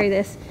want you to carry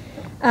this.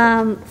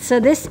 So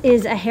this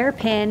is a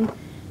hairpin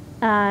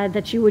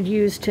that you would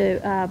use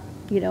to,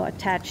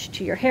 attach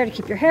to your hair to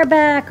keep your hair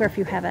back, or if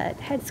you have a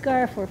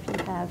headscarf, or if you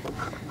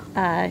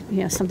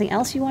have, something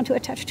else you want to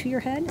attach to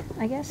your head,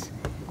 I guess.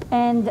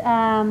 And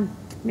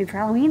maybe for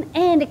Halloween.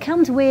 And it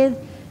comes with,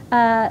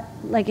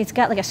 it's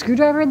got like a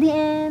screwdriver at the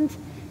end,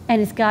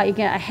 and you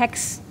get a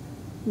hex,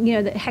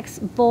 the hex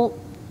bolt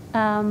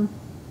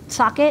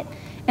socket,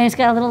 and it's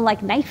got a little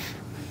like knife.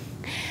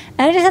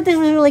 And I just thought this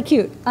was really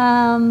cute.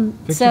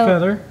 Fix your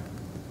feather.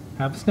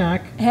 Have a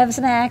snack. Have a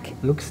snack.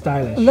 Look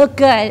stylish. Look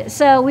good.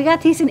 So we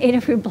got these in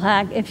Adafruit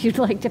Black if you'd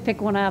like to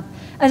pick one up.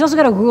 It's also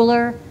got a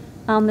ruler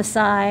on the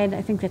side.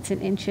 I think that's in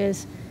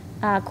inches,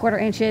 quarter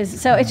inches.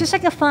 So it's just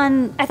like a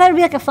fun, I thought it'd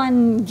be like a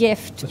fun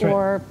gift That's right.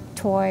 or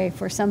toy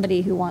for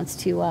somebody who wants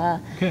to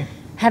Okay.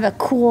 have a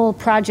cool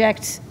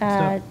project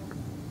Stop.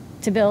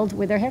 to build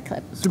with their hair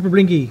clip. Super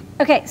blinky.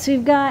 Okay, so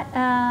we've got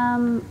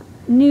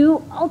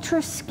new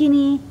ultra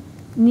skinny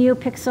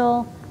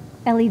NeoPixel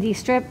LED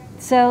strip.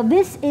 So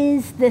this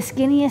is the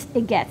skinniest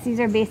it gets. These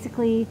are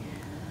basically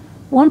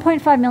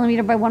 1.5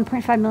 millimeter by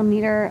 1.5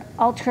 millimeter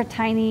ultra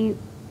tiny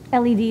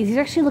LEDs. These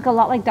actually look a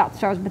lot like dot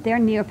stars, but they're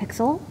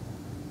NeoPixel.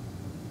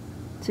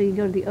 So you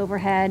go to the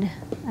overhead.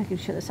 I can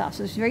show this off.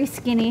 So it's very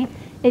skinny.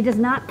 It does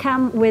not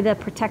come with a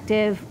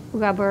protective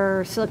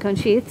rubber silicone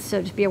sheath,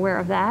 so just be aware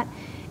of that.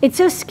 It's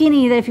so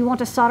skinny that if you want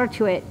to solder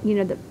to it,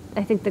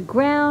 I think the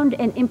ground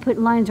and input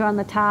lines are on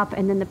the top,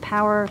 and then the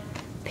power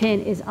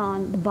pin is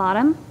on the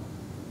bottom.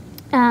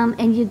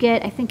 And you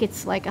get, I think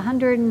it's like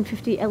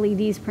 150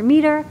 LEDs per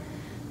meter,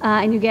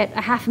 and you get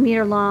a ½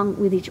 meter long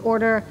with each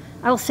order.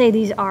 I will say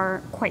these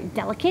are quite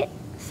delicate,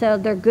 so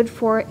they're good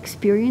for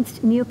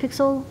experienced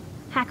NeoPixel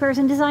hackers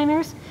and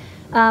designers,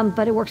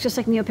 but it works just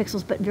like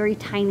NeoPixels, but very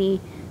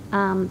tiny,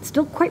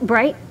 still quite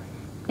bright.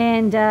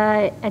 And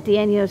at the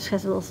end, it just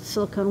has a little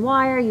silicone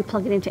wire. You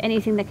plug it into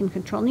anything that can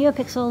control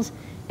NeoPixels,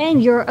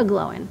 and you're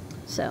a-glowing.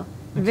 So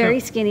very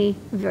skinny,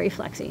 very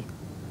flexy.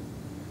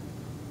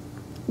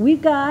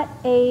 We've got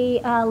a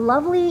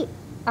lovely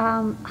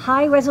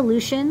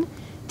high-resolution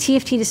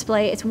TFT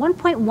display. It's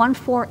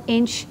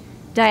 1.14-inch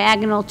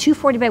diagonal,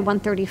 240 by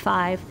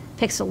 135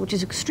 pixel, which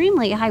is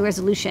extremely high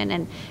resolution.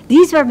 And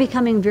these are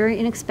becoming very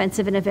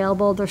inexpensive and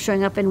available. They're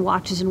showing up in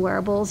watches and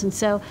wearables. And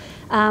so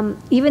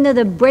even though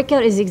the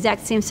breakout is the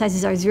exact same size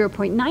as our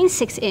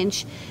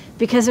 0.96-inch,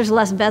 because there's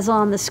less bezel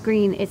on the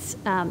screen, it's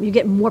you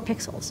get more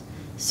pixels.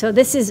 So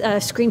this is a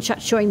screenshot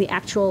showing the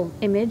actual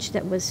image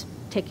that was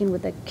taken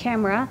with a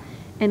camera.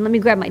 And let me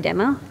grab my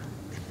demo.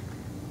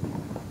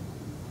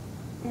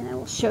 And I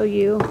will show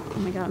you. Oh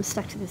my God, I'm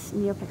stuck to this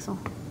NeoPixel.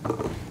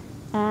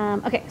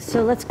 Okay,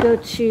 so let's go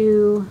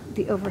to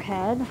the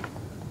overhead.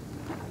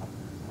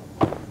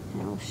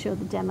 And I'll show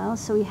the demo.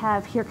 So we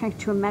have here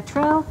connected to a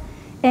Metro.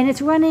 And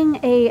it's running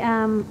a,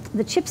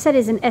 the chipset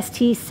is an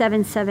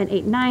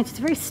ST7789. It's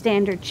a very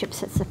standard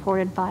chipset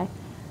supported by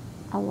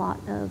a lot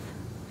of,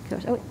 oh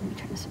wait, let me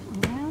turn this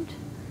around.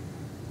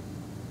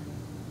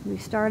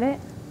 Restart it.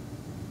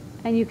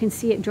 And you can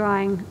see it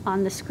drawing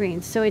on the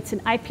screen. So it's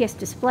an IPS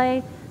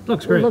display.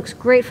 Looks great. It looks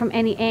great from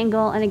any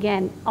angle, and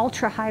again,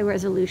 ultra high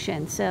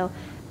resolution. So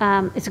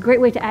it's a great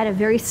way to add a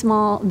very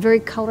small, very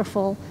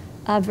colorful,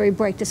 very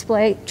bright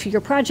display to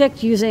your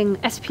project using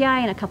SPI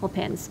and a couple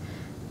pins.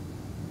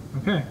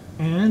 Okay,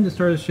 and to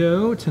start the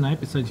show tonight,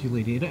 besides you,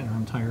 Lady Ada, and our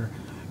entire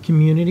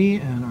community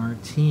and our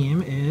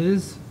team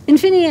is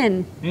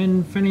Infineon.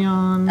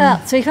 Infineon.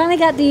 Oh, so we finally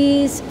got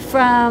these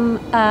from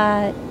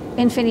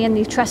Infineon,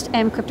 the Trust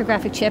M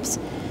cryptographic chips.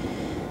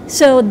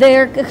 So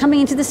they're coming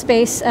into the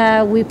space.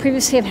 We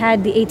previously have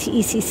had the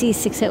ATECC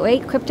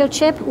 608 crypto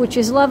chip, which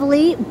is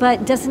lovely,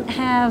 but doesn't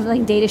have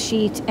like data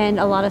sheet and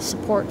a lot of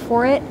support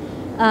for it.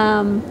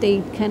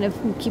 They kind of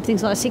keep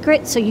things a lot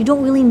secret, so you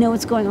don't really know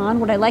what's going on.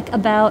 What I like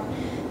about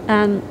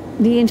the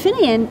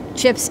Infineon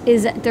chips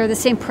is that they're the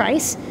same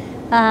price,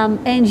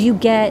 and you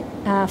get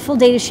full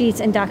data sheets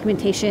and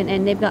documentation,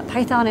 and they've got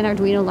Python and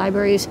Arduino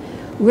libraries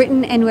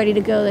written and ready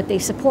to go that they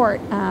support.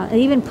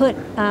 They even put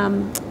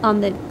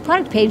on the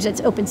product page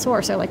that's open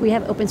source, so like we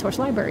have open source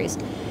libraries,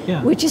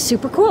 which is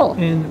super cool.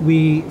 And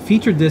we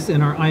featured this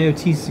in our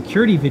IoT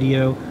security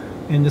video,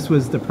 and this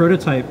was the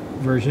prototype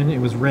version. It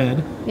was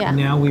red. Yeah. And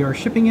now we are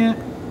shipping it.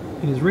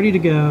 It is ready to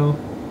go.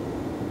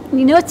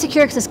 You know it's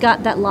secure because it's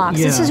got that lock.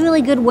 So this is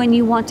really good when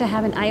you want to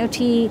have an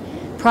IoT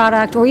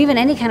product or even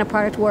any kind of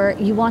product where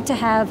you want to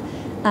have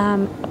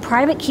a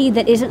private key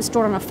that isn't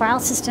stored on a file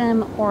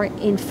system or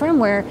in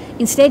firmware.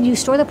 Instead, you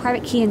store the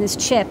private key in this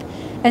chip,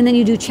 and then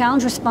you do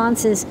challenge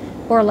responses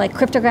or like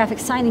cryptographic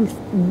signing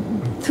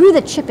through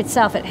the chip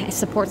itself. It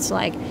supports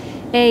like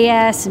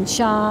AES and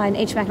SHA and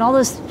HVAC and all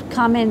those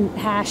common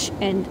hash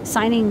and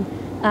signing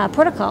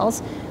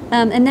protocols.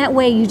 And that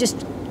way you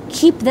just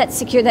keep that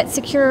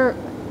secure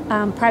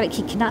private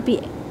key cannot be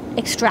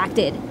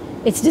extracted.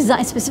 It's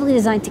specifically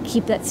designed to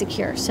keep that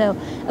secure. So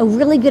a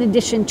really good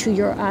addition to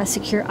your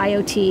secure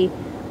IoT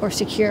or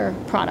secure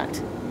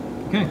product.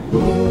 Okay.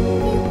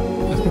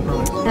 That's good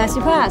product. That's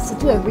your pass.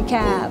 Let's do a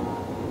recap.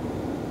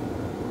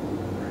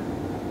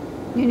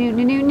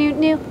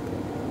 New.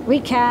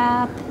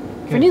 Recap.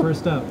 Okay,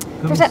 first up.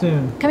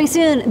 Coming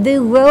soon.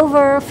 The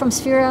rover from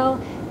Sphero.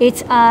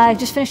 It's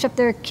just finished up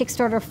their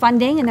Kickstarter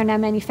funding, and they're now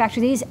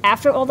manufacturing these.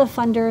 After all the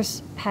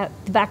funders,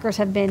 the backers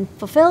have been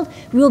fulfilled,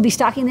 we will be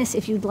stocking this.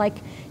 If you'd like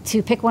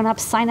to pick one up,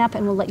 sign up,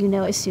 and we'll let you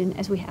know as soon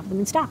as we have them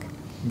in stock.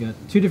 We got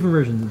two different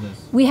versions of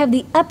this. We have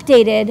the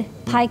updated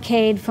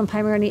Picade from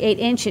Pimoroni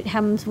 8-inch. It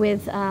comes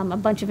with a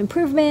bunch of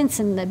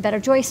improvements and the better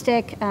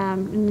joystick,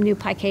 and the new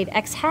Picade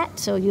X hat,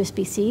 so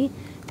USB-C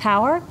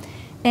power.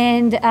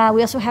 And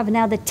we also have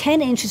now the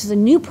 10-inch. This is a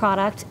new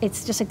product.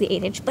 It's just like the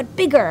 8-inch, but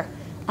bigger.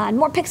 And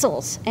more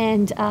pixels,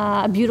 and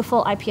a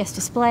beautiful IPS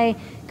display,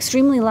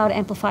 extremely loud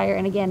amplifier,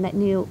 and again, that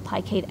new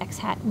Picade X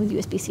hat with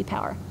USB-C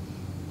power.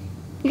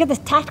 You got this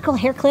tactical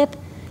hair clip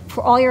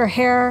for all your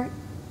hair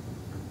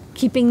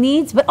keeping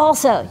needs, but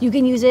also you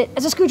can use it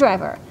as a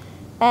screwdriver,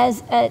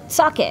 as a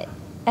socket,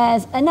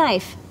 as a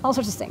knife, all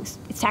sorts of things.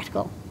 It's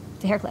tactical,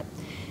 the hair clip.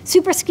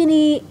 Super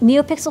skinny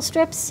NeoPixel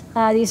strips.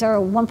 These are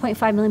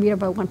 1.5 millimeter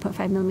by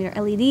 1.5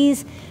 millimeter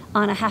LEDs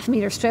on a ½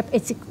 meter strip.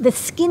 It's the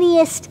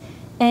skinniest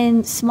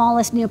and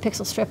smallest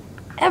NeoPixel strip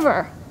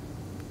ever.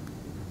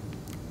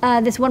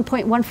 This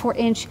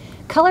 1.14-inch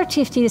color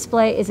TFT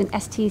display is an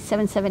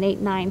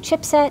ST7789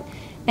 chipset,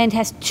 and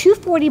has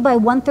 240 by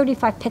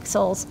 135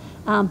 pixels,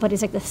 but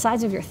is like the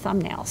size of your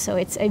thumbnail. So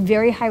it's a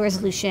very high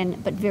resolution,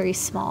 but very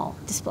small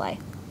display.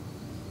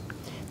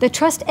 The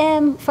Trust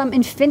M from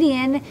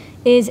Infineon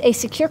is a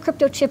secure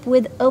crypto chip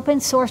with open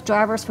source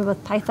drivers for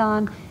both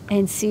Python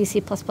and C,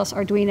 C++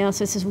 Arduino.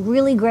 So this is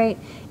really great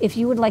if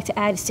you would like to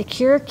add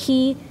secure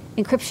key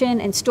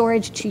encryption and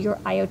storage to your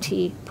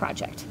IoT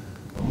project.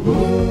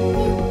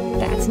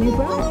 That's new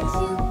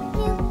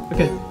browsers.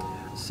 Okay,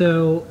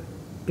 so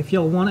if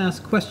y'all want to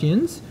ask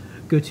questions,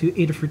 go to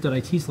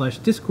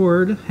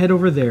adafruit.it/discord, head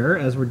over there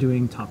as we're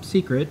doing Top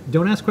Secret.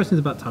 Don't ask questions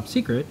about Top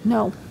Secret.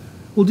 No.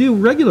 We'll do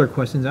regular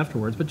questions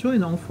afterwards, but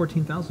join all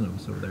 14,000 of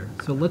us over there.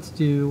 So let's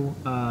do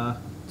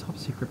Top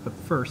Secret, but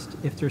first,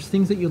 if there's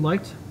things that you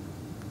liked,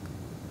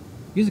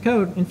 use the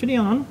code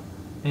Infineon,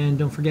 and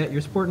don't forget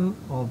you're supporting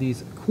all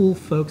these cool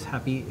folks.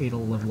 Happy Ada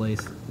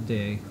Lovelace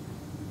Day.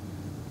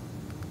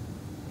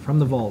 From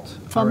the vault.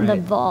 From the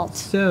vault.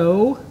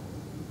 So,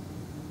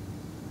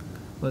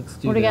 let's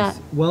do What do we this.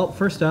 got? Well,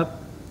 first up,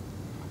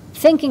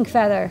 Thinking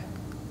Feather.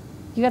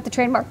 You got the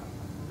trademark.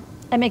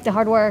 I make the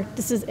hardware.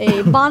 This is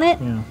a bonnet.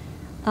 yeah.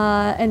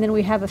 And then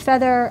we have a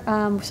feather.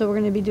 So we're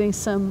going to be doing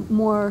some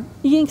more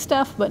e-ink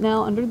stuff, but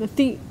now under the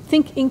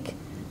Think Ink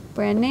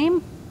brand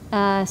name.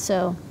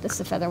 So this is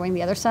the feather wing.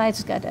 The other side,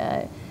 it's got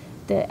the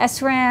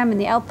SRAM and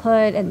the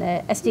output and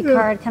the SD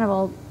card kind of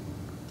all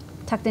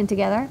tucked in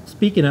together.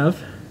 Speaking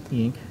of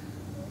ink,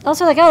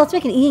 Also, like, oh, let's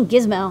make an e-ink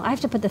gizmo. I have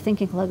to put the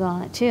Think Ink logo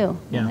on it too.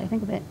 Yeah. Now that I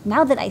think of it.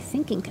 Now that I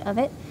think of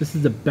it. this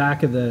is the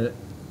back of the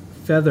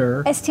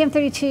feather.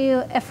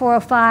 STM32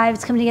 F405.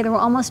 It's coming together. We're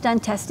almost done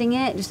testing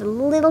it. Just a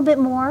little bit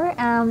more.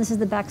 This is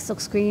the back silk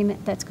screen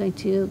that's going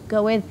to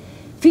go with.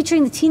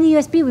 Featuring the Tina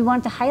USB, we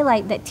wanted to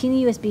highlight that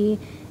Tina USB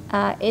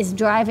is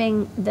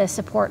driving the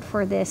support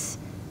for this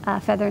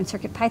Feather and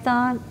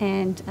CircuitPython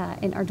and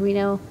in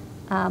Arduino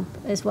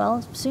as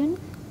well soon.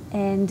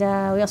 And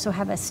we also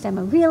have a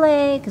Stemma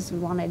relay because we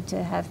wanted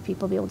to have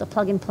people be able to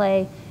plug and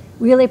play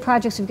relay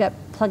projects. We've got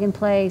plug and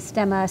play,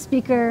 Stemma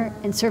speaker,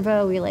 and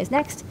servo relays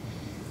next.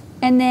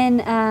 And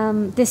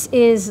then this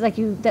is like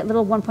that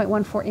little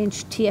 1.14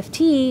 inch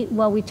TFT.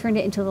 Well, we turned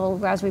it into a little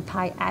Raspberry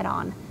Pi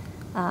add-on.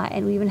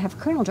 And we even have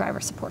kernel driver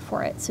support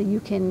for it. So you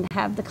can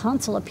have the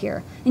console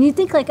appear. And you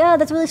think like, oh,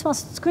 that's a really small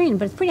screen,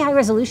 but it's pretty high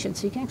resolution.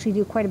 So you can actually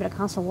do quite a bit of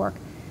console work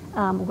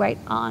right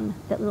on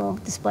that little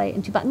display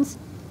and 2 buttons.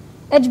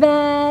 Edge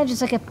badge, it's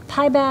like a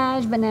Pi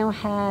badge, but now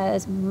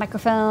has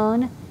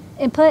microphone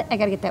input. I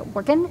gotta get that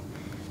working.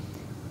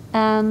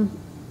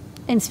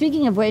 And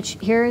speaking of which,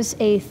 here's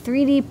a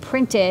 3D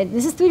printed,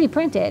 this is 3D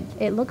printed.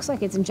 It looks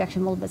like it's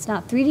injection molded, but it's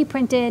not. 3D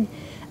printed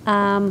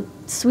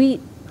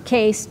sweet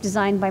case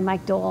designed by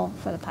Mike Dole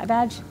for the Pi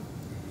badge.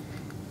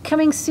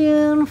 Coming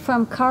soon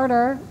from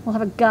Carter, we'll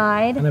have a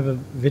guide. And I have a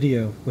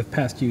video with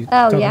past you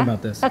Oh, talking yeah?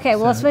 about this. Okay,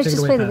 well, let's take it just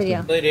away, play the Past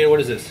You. video. Hey, Dana, what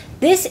is this?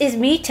 This is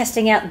me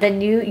testing out the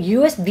new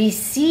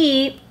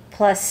USB-C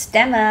plus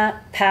Stemma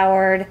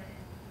powered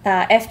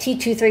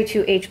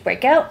FT232H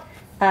breakout.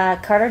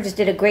 Carter just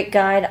did a great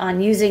guide on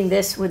using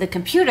this with a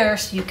computer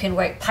so you can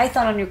write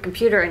Python on your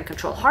computer and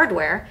control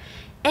hardware.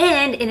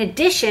 And in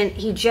addition,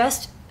 he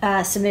just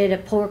submitted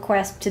a pull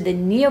request to the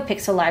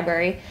NeoPixel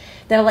library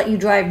that'll let you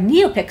drive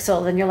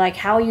NeoPixel. And you're like,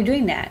 how are you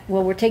doing that?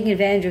 Well, we're taking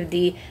advantage of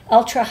the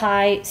ultra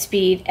high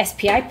speed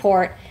SPI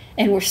port,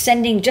 and we're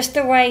sending just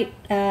the right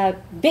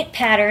bit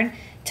pattern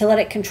to let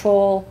it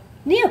control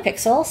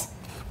NeoPixels.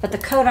 But the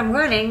code I'm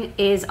running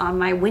is on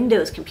my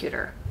Windows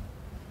computer.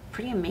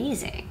 Pretty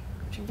amazing.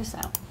 Check this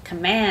out.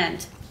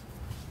 Command.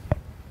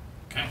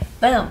 Okay.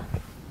 Boom.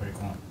 Very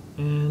cool.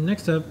 And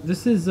next up,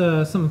 this is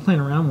something I'm playing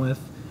around with.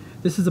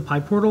 This is a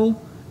PyPortal,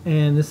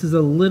 and this is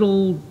a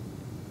little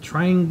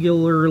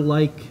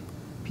triangular-like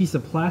piece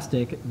of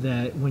plastic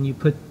that when you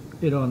put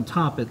it on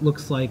top, it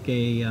looks like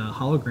a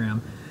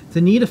hologram. It's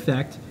a neat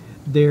effect.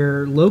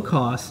 They're low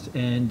cost,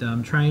 and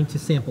I'm trying to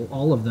sample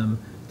all of them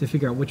to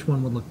figure out which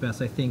one would look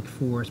best, I think,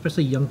 for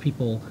especially young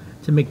people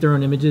to make their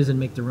own images and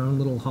make their own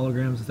little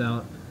holograms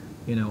without,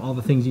 you know, all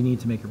the things you need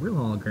to make a real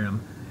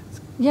hologram.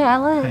 Yeah, I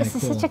love it. Kinda This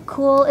is such cool. a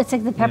cool, it's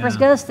like the Pepper's Yeah.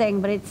 Ghost thing,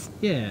 but it's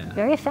Yeah.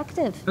 very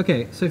effective.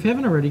 Okay, so if you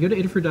haven't already, go to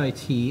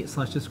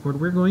adafruit.it/discord.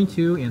 We're going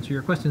to answer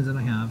your questions, and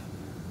I have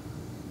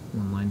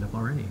one lined up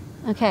already.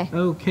 Okay.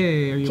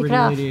 Okay, are you Kick it ready,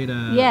 off. Lady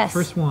Ada? Yes.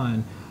 First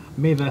one.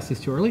 I may have asked this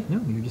too early.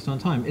 No, you're just on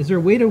time. Is there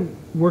a way to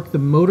work the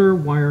motor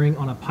wiring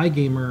on a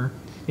PyGamer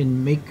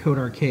in MakeCode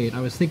Arcade? I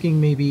was thinking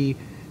maybe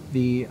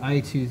the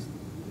I2C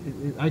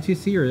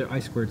or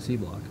I2C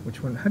block.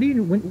 Which one? How do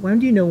you? When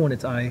do you know when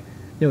it's I?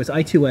 No, it's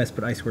I2S,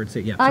 but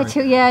I2C. Yeah. I sorry.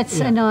 too, yeah, it's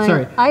Yeah, annoying.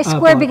 sorry. I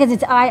squared block. because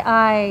it's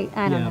I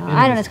don't Yeah, know. I don't know.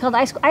 anyways. It's called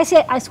I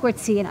say I squared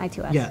C and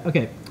I2S. Yeah.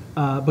 Okay.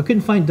 But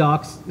couldn't find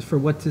docs for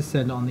what to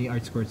send on the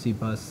I2C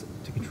bus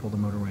to control the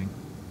motor wing.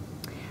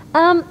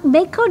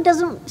 MakeCode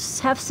doesn't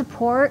have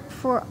support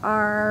for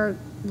our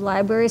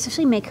library,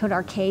 especially MakeCode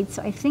Arcade,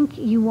 so I think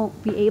you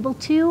won't be able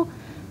to.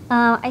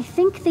 I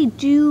think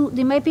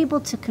they might be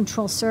able to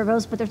control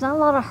servos, but there's not a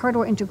lot of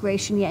hardware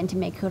integration yet into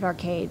MakeCode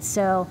Arcade.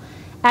 So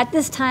at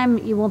this time,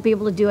 you won't be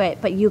able to do it,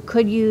 but you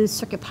could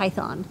use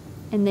CircuitPython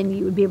and then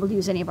you would be able to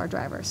use any of our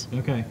drivers.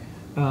 Okay.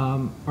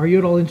 Are you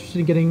at all interested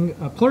in getting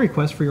pull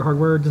requests for your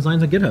hardware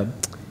designs on GitHub?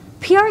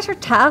 PRs are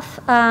tough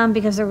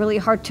because they're really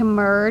hard to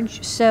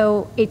merge,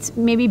 so it's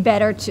maybe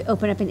better to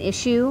open up an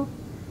issue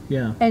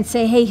Yeah. and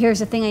say, hey, here's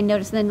the thing I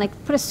noticed, and then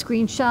like put a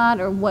screenshot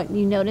or what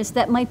you noticed.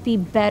 That might be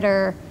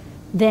better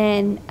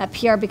than a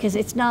PR because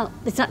it's not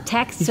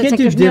text. You So can't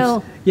it's like do there's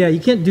diffs. Yeah,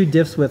 you can't do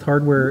diffs with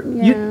hardware.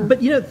 Yeah.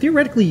 But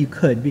theoretically you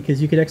could because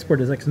you could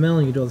export as XML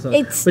and you do all this stuff.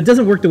 It's- But it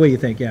doesn't work the way you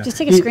think. Yeah. Just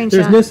take a There's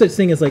screenshot. no such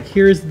thing as like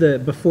here's the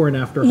before and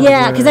after. Yeah,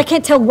 hardware. because I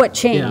can't tell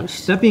what Yeah.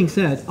 changed. That being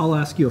said, I'll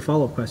ask you a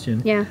follow-up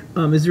question. Yeah.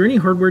 Is there any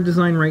hardware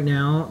design right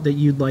now that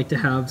you'd like to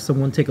have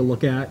someone take a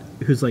look at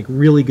who's like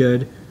really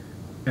good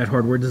at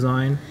hardware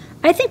design?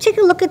 I think take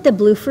a look at the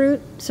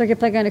Bluefruit Circuit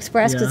Playground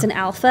Express because Yeah. it's an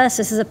alpha,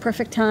 so this is a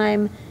perfect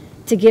time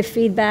to give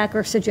feedback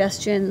or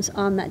suggestions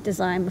on that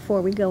design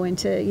before we go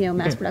into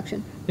mass Okay.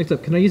 production. Next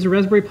up, can I use a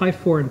Raspberry Pi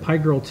 4 and Pi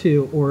Girl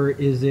 2, or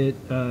is the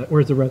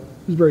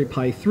Raspberry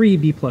Pi 3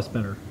 B+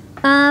 better?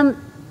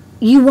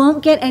 You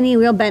won't get any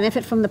real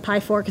benefit from the Pi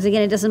 4 because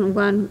again it doesn't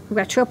run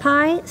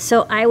RetroPie,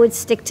 so I would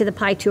stick to the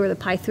Pi 2 or the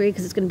Pi 3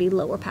 because it's going to be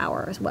lower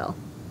power as well.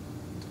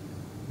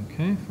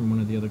 Okay, from one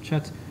of the other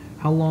chats.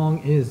 How long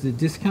is the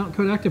discount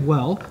code active?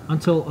 Well,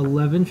 until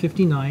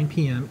 11:59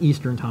 p.m.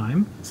 Eastern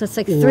Time. So it's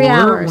like or 3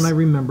 hours. when I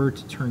remember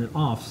to turn it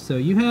off. So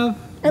you have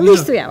At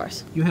least 3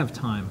 hours. You have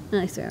time. At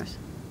least 3 hours.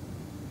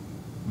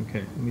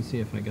 Okay, let me see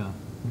if I got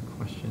any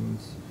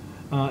questions.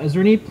 Is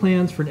there any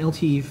plans for an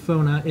LTE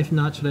phone? If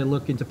not, should I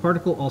look into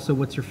Particle? Also,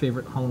 what's your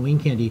favorite Halloween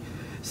candy?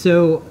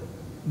 So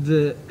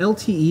the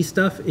LTE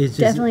stuff is just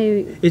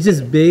Definitely- it's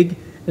just big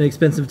and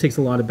expensive. It takes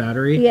a lot of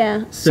battery.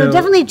 Yeah. So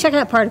definitely check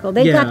out Particle.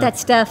 They've got Yeah. that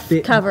stuff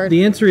covered.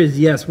 The answer is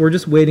yes. We're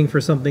just waiting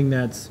for something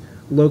that's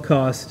low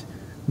cost,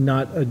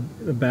 not a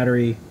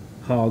battery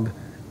hog,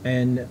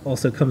 and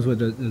also comes with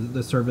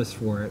the service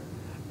for it.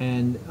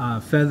 And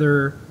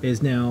Feather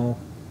is now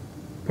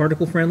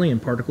particle friendly,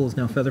 and Particle is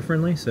now Feather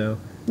friendly. So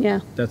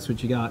Yeah. that's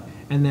what you got.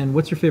 And then,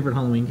 what's your favorite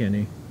Halloween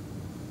candy?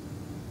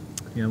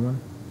 You have one?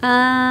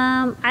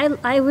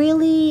 I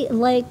really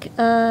like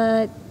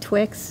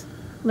Twix,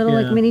 little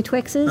Yeah. like mini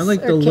Twixes. I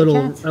like or the Kit little.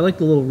 Kats. I like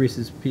the little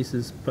Reese's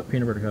Pieces, but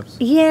peanut butter cups.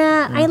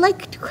 Yeah, I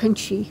like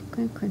crunchy,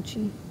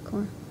 crunchy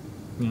core.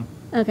 Yeah.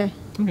 Okay.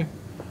 Okay.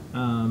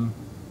 And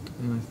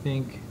I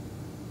think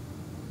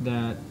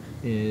that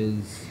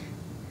is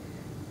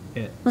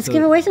it. Let's So-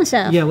 give away some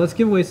stuff. Yeah, let's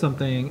give away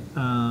something.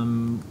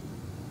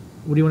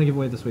 What do you want to give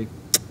away this week?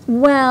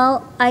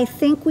 Well, I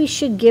think we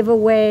should give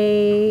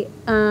away.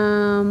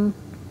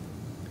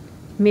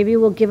 Maybe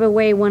we'll give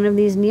away one of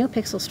these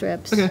NeoPixel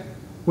strips. Okay.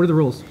 What are the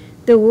rules?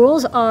 The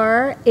rules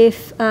are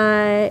if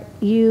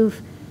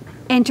you've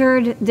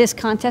entered this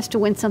contest to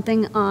win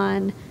something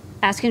on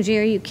Ask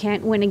Engineer, you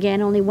can't win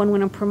again, only one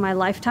winner per my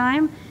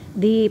lifetime.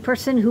 The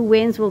person who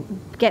wins will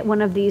get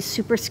one of these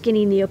super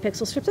skinny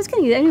NeoPixel strips. That's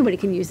gonna, anybody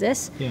can use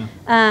this. Yeah.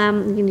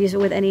 You can use it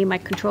with any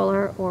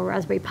microcontroller or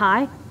Raspberry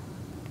Pi.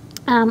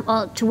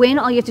 To win,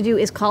 all you have to do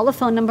is call the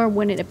phone number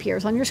when it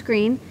appears on your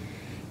screen.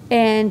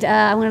 And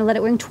I'm going to let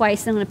it ring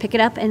twice. Then I'm going to pick it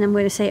up, and I'm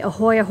going to say,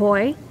 ahoy,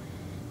 ahoy.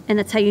 And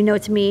that's how you know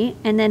it's me.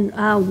 And then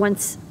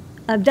once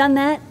I've done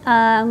that,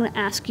 I'm going to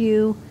ask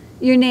you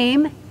your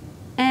name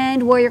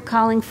and where you're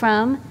calling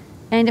from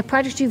and a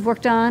project you've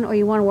worked on or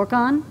you want to work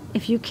on.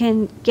 If you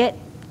can get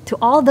to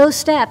all those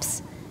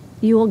steps,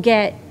 you will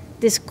get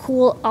this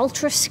cool,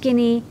 ultra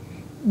skinny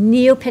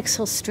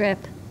NeoPixel strip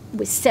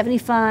with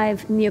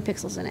 75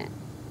 NeoPixels in it.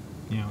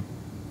 Yeah.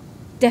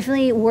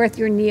 Definitely worth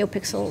your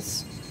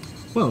NeoPixels.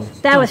 Whoa.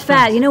 That was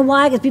fast. You know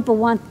why? Because people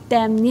want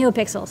them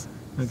NeoPixels.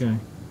 Okay.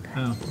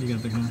 Oh, you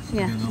got the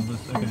Yeah. you got all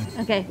this.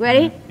 Okay. Okay,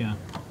 ready? Yeah.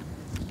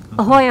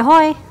 Ahoy,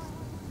 ahoy.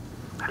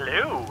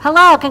 Hello.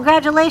 Hello,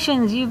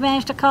 congratulations. You've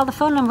managed to call the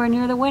phone number and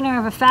you're the winner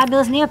of a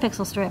fabulous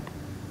NeoPixel strip.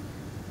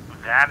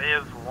 That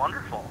is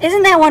wonderful.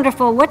 Isn't that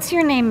wonderful? What's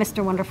your name,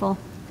 Mr. Wonderful?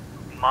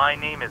 My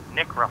name is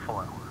Nick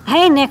Ruffalo.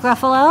 Hey, Nick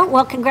Ruffalo.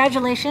 Well,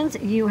 congratulations.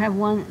 You have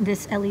won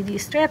this LED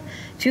strip.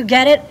 To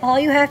get it, all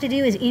you have to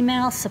do is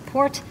email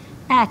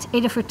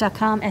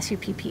support@adafruit.com,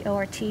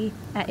 SUPPORT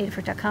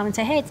 @adafruit.com, and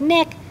say, hey, it's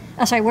Nick.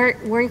 Oh, sorry, where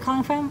are you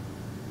calling from?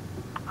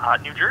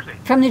 New Jersey.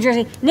 From New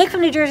Jersey. Nick from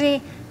New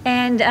Jersey,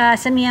 and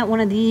send me out one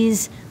of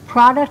these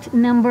product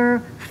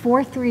number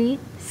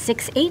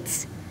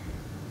 4368s.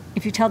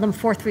 If you tell them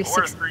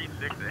 436.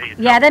 4368.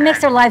 Yeah, that Okay.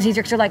 makes their lives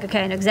easier because they're like,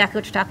 okay, I know exactly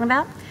what you're talking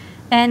about.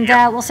 And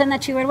Yep. we'll send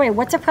that to you right away.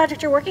 What's a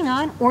project you're working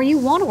on or you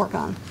want to work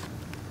on?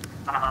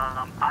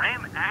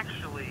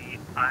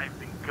 I've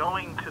been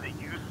going to the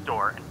used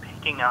store and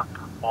picking up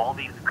all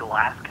these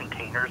glass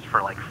containers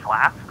for like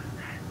flasks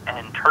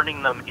and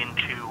turning them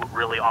into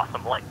really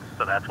awesome lights.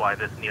 So that's why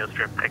this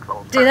NeoStrip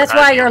Pixel. Dude, that's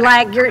why you're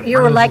like, you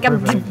were like,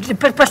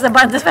 Perfect. push the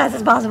button as fast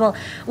as possible.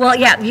 Well,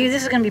 yeah,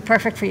 this is going to be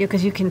perfect for you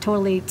because you can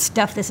totally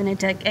stuff this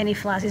into any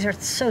flask. These are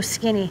so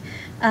skinny.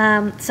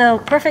 So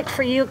perfect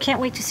for you. Can't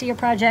wait to see your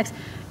projects.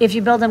 If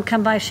you build them,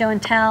 come by Show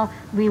and Tell.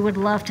 We would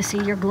love to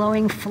see your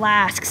glowing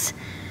flasks.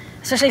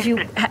 Especially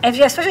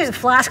if the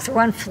flasks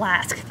run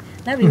flask.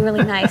 That'd be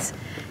really nice.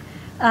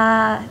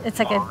 It's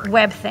like a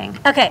web thing.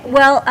 Okay,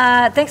 well,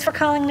 thanks for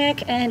calling,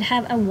 Nick, and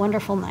have a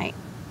wonderful night.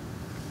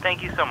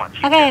 Thank you so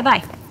much. Okay,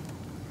 bye.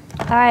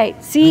 All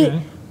right, see,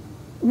 Okay.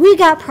 we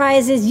got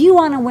prizes. You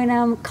want to win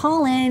them,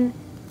 call in.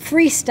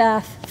 Free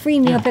stuff, free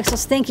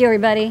NeoPixels. Thank you,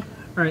 everybody.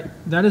 All right,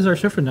 that is our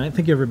show for tonight.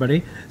 Thank you,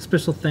 everybody.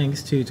 Special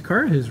thanks to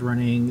Takara, who's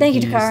running Thank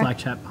you, the Takara. Slack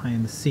chat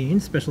behind the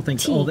scenes. Special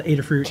thanks to all the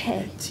Adafruit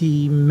TK.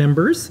 team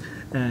members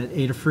at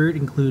Adafruit,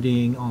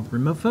 including all the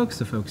remote folks,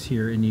 the folks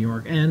here in New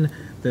York, and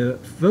the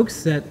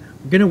folks that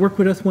are going to work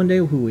with us one day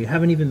who we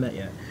haven't even met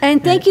yet.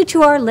 And thank you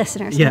to our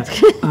listeners. Yeah.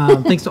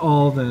 Thanks to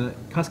all the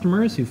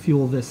customers who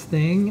fuel this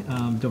thing.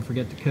 Don't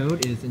forget the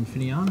code is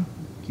Infineon.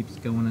 Keeps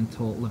going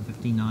until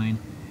 11:59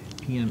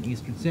 p.m.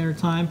 Eastern Standard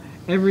Time.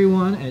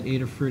 Everyone at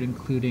Adafruit,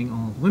 including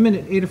all the women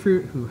at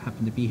Adafruit who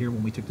happened to be here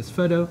when we took this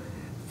photo,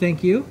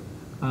 thank you.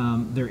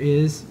 There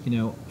is,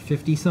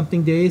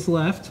 50-something days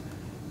left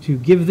to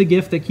give the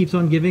gift that keeps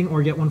on giving,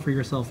 or get one for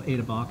yourself,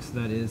 AdaBox.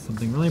 That is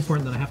something really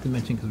important that I have to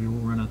mention because we will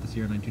run out this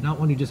year, and I do not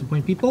want to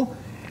disappoint people.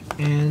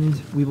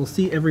 And we will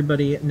see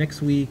everybody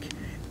next week,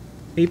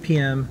 8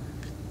 p.m.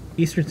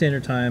 Eastern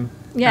Standard Time.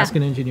 Yeah. Ask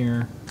an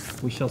Engineer.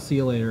 We shall see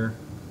you later.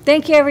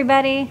 Thank you,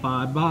 everybody.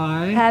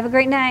 Bye-bye. Have a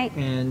great night.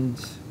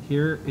 And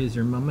here is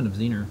your moment of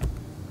Zener.